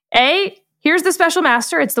 here's the special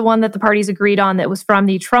master. It's the one that the parties agreed on that was from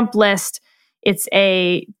the Trump list. It's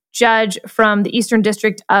a judge from the Eastern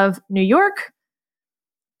District of New York.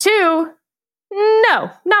 2,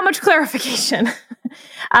 no, not much clarification.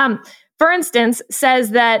 For instance,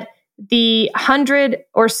 says that the 100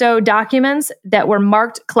 or so documents that were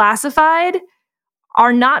marked classified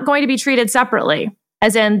are not going to be treated separately.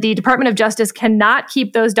 As in, the Department of Justice cannot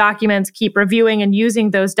keep those documents, keep reviewing and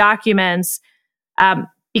using those documents,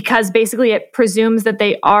 because basically it presumes that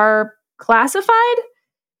they are classified.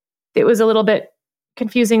 It was a little bit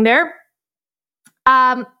confusing there.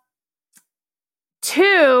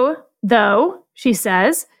 2, though, she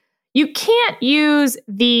says, you can't use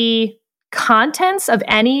the contents of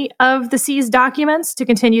any of the seized documents to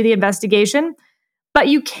continue the investigation, but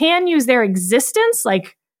you can use their existence,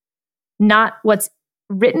 like not what's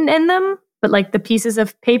written in them, but like the pieces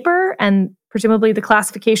of paper and presumably the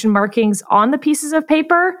classification markings on the pieces of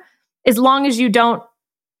paper, as long as you don't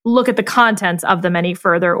look at the contents of them any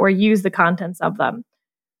further or use the contents of them.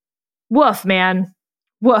 Woof, man.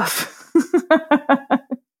 Woof.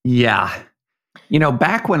 Yeah.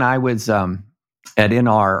 Back when I was at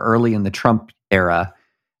NR early in the Trump era,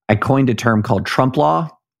 I coined a term called Trump law.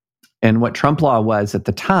 And what Trump law was at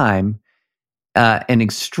the time, an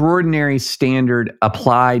extraordinary standard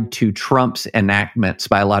applied to Trump's enactments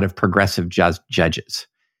by a lot of progressive judges,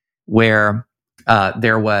 where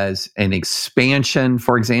there was an expansion,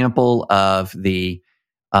 for example, of the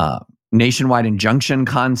nationwide injunction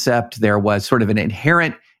concept. There was sort of an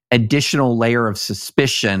inherent additional layer of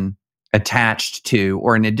suspicion attached to,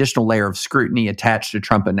 or an additional layer of scrutiny attached to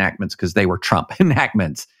Trump enactments because they were Trump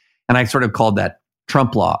enactments. And I sort of called that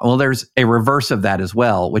Trump law. Well, there's a reverse of that as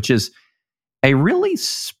well, which is a really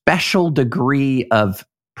special degree of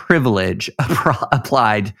privilege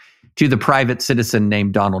applied to the private citizen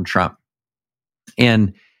named Donald Trump.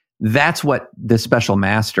 And that's what the special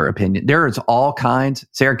master opinion, there is all kinds.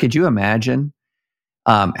 Sarah, could you imagine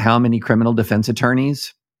how many criminal defense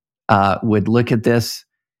attorneys would look at this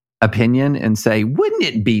opinion and say, wouldn't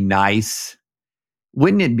it be nice?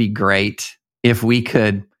 Wouldn't it be great if we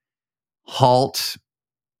could halt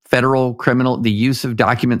the use of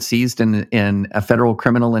documents seized in a federal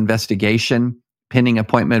criminal investigation pending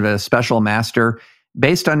appointment of a special master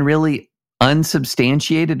based on really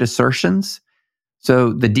unsubstantiated assertions?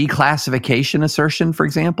 So the declassification assertion, for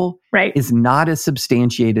example, is not a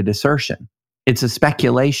substantiated assertion. It's a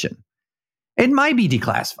speculation. It might be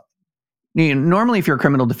declassified. Normally, if you're a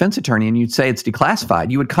criminal defense attorney and you'd say it's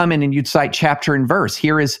declassified, you would come in and you'd cite chapter and verse.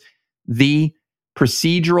 Here is the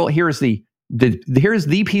procedural, here is the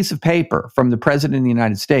piece of paper from the President of the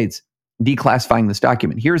United States declassifying this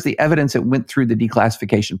document. Here's the evidence that went through the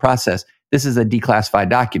declassification process. This is a declassified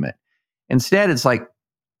document. Instead, it's like,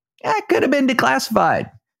 it could have been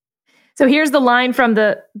declassified. So here's the line from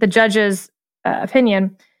the judge's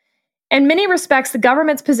opinion. In many respects, the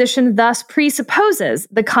government's position thus presupposes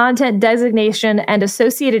the content designation and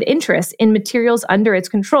associated interests in materials under its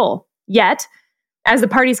control. Yet, as the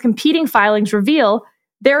parties' competing filings reveal,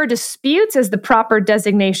 there are disputes as the proper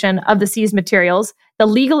designation of the seized materials, the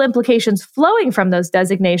legal implications flowing from those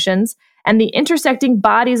designations, and the intersecting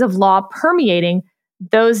bodies of law permeating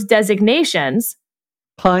those designations.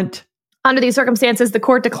 Punt. Under these circumstances, the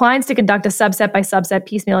court declines to conduct a subset by subset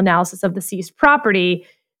piecemeal analysis of the seized property.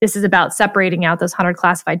 This is about separating out those 100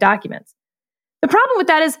 classified documents. The problem with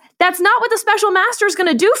that is that's not what the special master is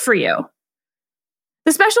going to do for you.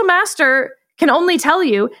 The special master can only tell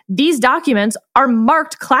you these documents are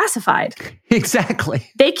marked classified. Exactly.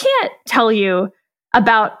 They can't tell you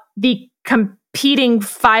about the competing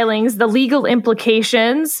filings, the legal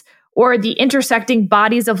implications, or the intersecting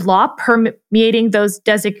bodies of law permeating those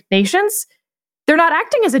designations. They're not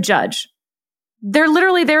acting as a judge. They're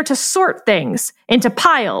literally there to sort things into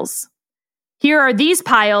piles. Here are these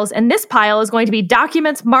piles, and this pile is going to be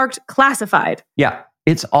documents marked classified. Yeah,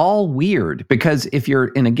 it's all weird because if you're,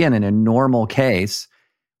 in a normal case,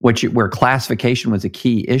 where classification was a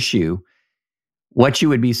key issue, what you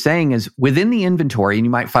would be saying is within the inventory, and you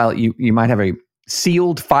might file, you might have a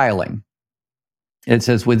sealed filing. It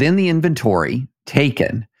says within the inventory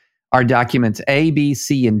taken are documents A, B,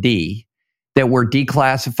 C, and D that were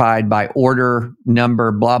declassified by order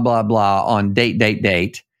number, blah, blah, blah, on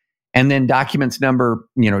date. And then documents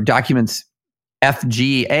F,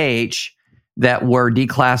 G, H that were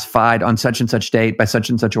declassified on such and such date by such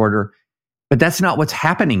and such order. But that's not what's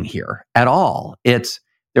happening here at all.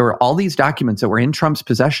 There were all these documents that were in Trump's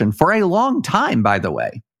possession for a long time, by the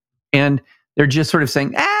way. And they're just sort of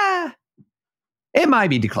saying, it might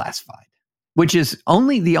be declassified, which is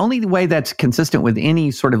the only way that's consistent with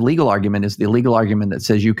any sort of legal argument is the legal argument that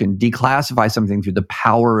says you can declassify something through the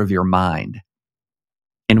power of your mind.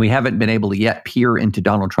 And we haven't been able to yet peer into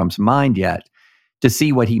Donald Trump's mind yet to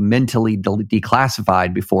see what he mentally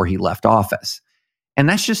declassified before he left office. And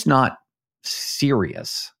that's just not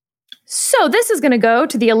serious. So this is going to go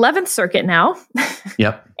to the 11th Circuit now.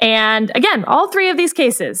 Yep. And again, all three of these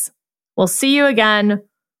cases, we'll see you again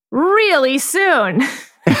really soon.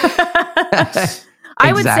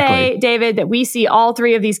 I would say, David, that we see all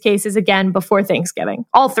three of these cases again before Thanksgiving.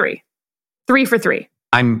 All three. 3 for 3.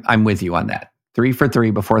 I'm with you on that. 3 for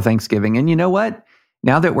 3 before Thanksgiving. And you know what?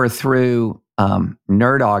 Now that we're through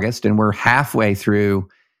Nerd August and we're halfway through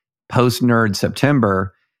post-Nerd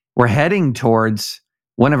September, we're heading towards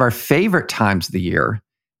one of our favorite times of the year,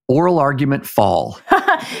 oral argument fall.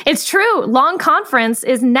 It's true. Long conference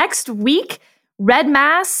is next week. Red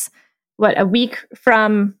Mass, a week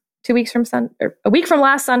from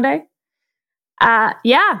last Sunday.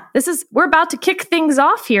 We're about to kick things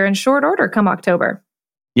off here in short order come October.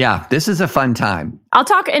 Yeah, this is a fun time. I'll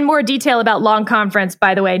talk in more detail about Long Conference,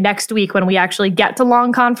 by the way, next week when we actually get to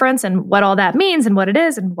Long Conference and what all that means and what it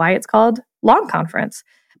is and why it's called Long Conference.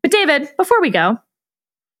 But David, before we go,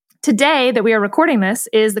 today that we are recording this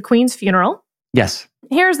is the Queen's funeral. Yes.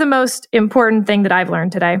 Here's the most important thing that I've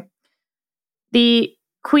learned today. The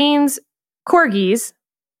Queen's corgis,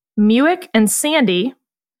 Muick and Sandy,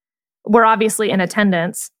 were obviously in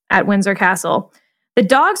attendance at Windsor Castle. The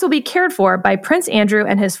dogs will be cared for by Prince Andrew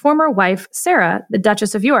and his former wife, Sarah, the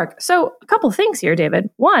Duchess of York. So a couple things here, David.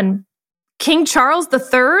 One, King Charles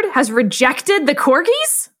III has rejected the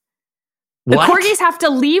corgis? The corgis have to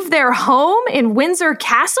leave their home in Windsor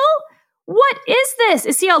Castle? What is this?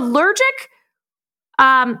 Is he allergic?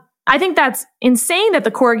 I think that's insane that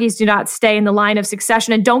the corgis do not stay in the line of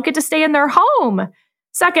succession and don't get to stay in their home.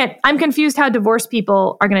 Second, I'm confused how divorced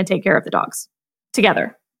people are going to take care of the dogs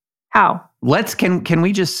together. How? Can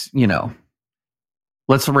we just,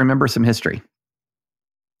 let's remember some history.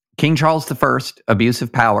 King Charles I, abuse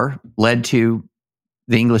of power, led to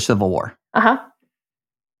the English Civil War. Uh-huh.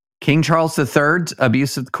 King Charles III's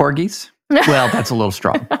abuse of the corgis? Well, that's a little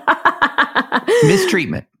strong.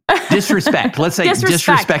 Mistreatment. Disrespect. Let's say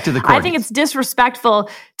disrespect to the corgis. I think it's disrespectful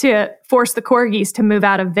to force the corgis to move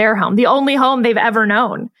out of their home, the only home they've ever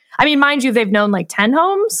known. I mean, mind you, they've known like 10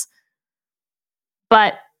 homes,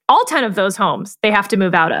 but all 10 of those homes they have to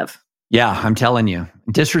move out of. Yeah, I'm telling you,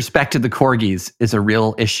 disrespect to the corgis is a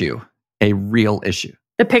real issue. A real issue.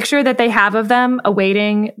 The picture that they have of them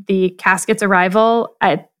awaiting the casket's arrival,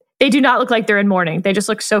 they do not look like they're in mourning. They just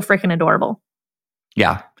look so freaking adorable.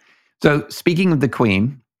 Yeah. So speaking of the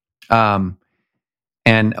Queen,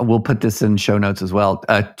 and we'll put this in show notes as well.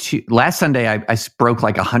 Last Sunday, I broke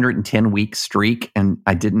like a 110-week streak, and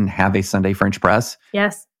I didn't have a Sunday French press.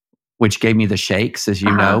 Yes. Which gave me the shakes, as you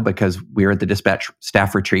know, because we were at the Dispatch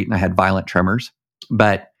staff retreat and I had violent tremors.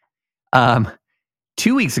 But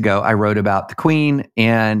 2 weeks ago, I wrote about the Queen,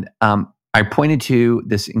 and I pointed to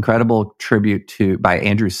this incredible tribute by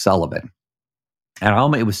Andrew Sullivan.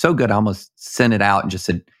 And it was so good, I almost sent it out and just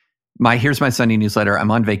said, here's my Sunday newsletter. I'm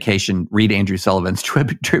on vacation. Read Andrew Sullivan's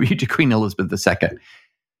tribute to Queen Elizabeth II.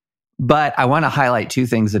 But I want to highlight two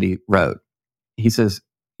things that he wrote. He says,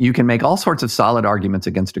 you can make all sorts of solid arguments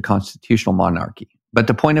against a constitutional monarchy, but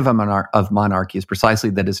the point of monarchy is precisely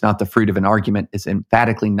that it's not the fruit of an argument. It's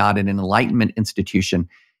emphatically not an Enlightenment institution.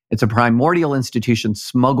 It's a primordial institution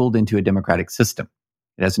smuggled into a democratic system.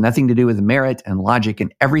 It has nothing to do with merit and logic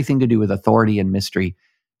and everything to do with authority and mystery.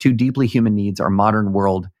 Two deeply human needs our modern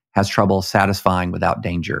world has trouble satisfying without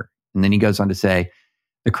danger. And then he goes on to say,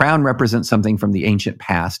 the crown represents something from the ancient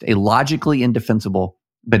past, a logically indefensible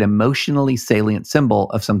but emotionally salient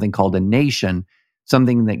symbol of something called a nation,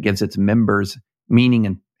 something that gives its members meaning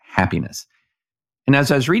and happiness. And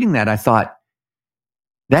as I was reading that, I thought,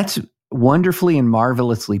 that's wonderfully and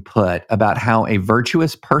marvelously put about how a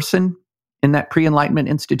virtuous person in that pre-Enlightenment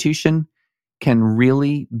institution can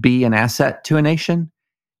really be an asset to a nation,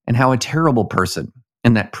 and how a terrible person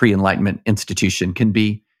in that pre-Enlightenment institution can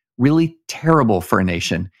be really terrible for a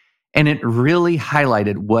nation. And it really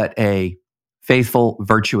highlighted what a faithful,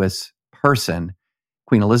 virtuous person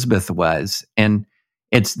Queen Elizabeth was. And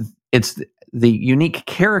it's the unique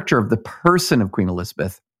character of the person of Queen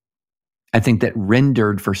Elizabeth, I think, that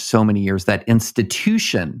rendered for so many years that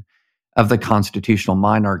institution of the constitutional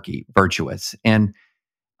monarchy virtuous. And,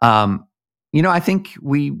 I think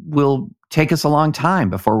we will take us a long time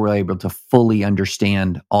before we're able to fully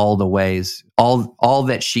understand all the ways, all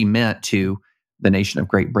that she meant to the nation of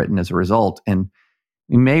Great Britain as a result. And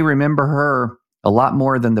we may remember her a lot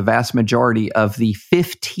more than the vast majority of the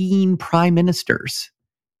 15 prime ministers,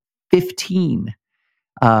 15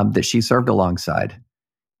 that she served alongside.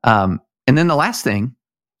 And then the last thing,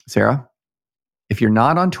 Sarah, if you're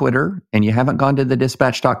not on Twitter and you haven't gone to the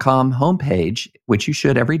dispatch.com homepage, which you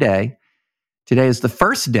should every day, today is the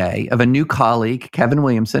first day of a new colleague, Kevin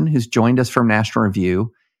Williamson, who's joined us from National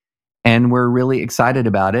Review, and we're really excited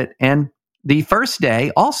about it. And the first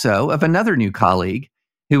day also of another new colleague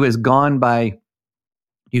who has gone by,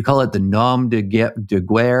 you call it the nom de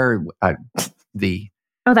guerre, the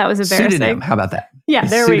that was embarrassing. Pseudonym. How about that? Yeah,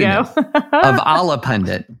 there we go. Of Allah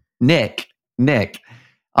pundit, Nick,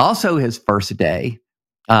 also his first day.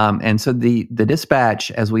 And so the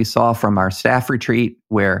Dispatch, as we saw from our staff retreat,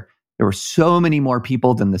 where there were so many more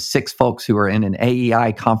people than the 6 folks who were in an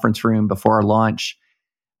AEI conference room before our launch,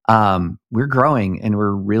 we're growing and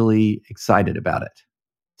we're really excited about it.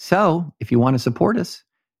 So if you want to support us,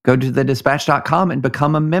 go to thedispatch.com and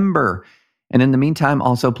become a member. And in the meantime,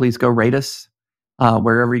 also please go rate us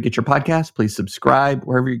wherever you get your podcasts. Please subscribe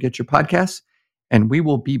wherever you get your podcasts. And we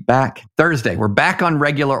will be back Thursday. We're back on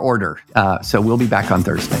regular order. So we'll be back on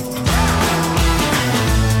Thursday.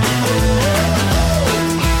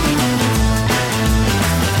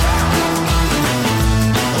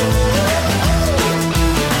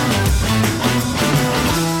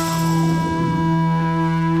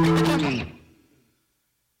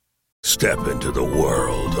 Step into the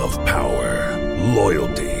world of power,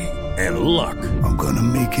 loyalty, and luck. I'm gonna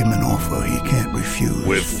make him an offer he can't refuse.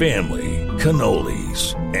 With family,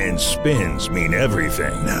 cannolis, and spins mean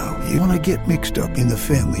everything. Now, you wanna get mixed up in the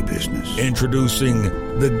family business. Introducing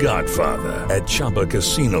The Godfather at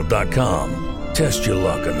ChumbaCasino.com. Test your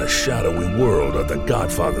luck in the shadowy world of The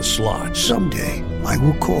Godfather slot. Someday, I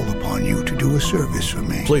will call upon you to do a service for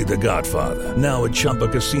me. Play The Godfather, now at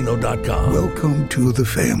ChumbaCasino.com. Welcome to the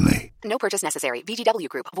family. No purchase necessary. VGW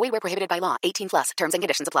Group. Void where prohibited by law. 18+. Terms and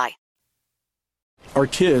conditions apply. Our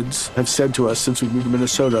kids have said to us since we moved to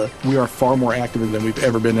Minnesota, we are far more active than we've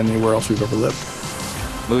ever been anywhere else we've ever lived.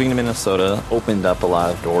 Moving to Minnesota opened up a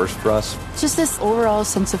lot of doors for us. Just this overall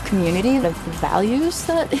sense of community, of the values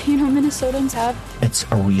that, Minnesotans have. It's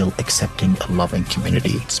a real accepting, loving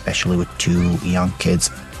community, especially with 2 young kids.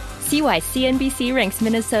 See why CNBC ranks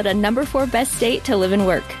Minnesota number 4 best state to live and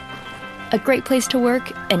work. A great place to work,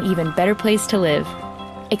 an even better place to live.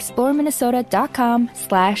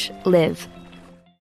 ExploreMinnesota.com/live.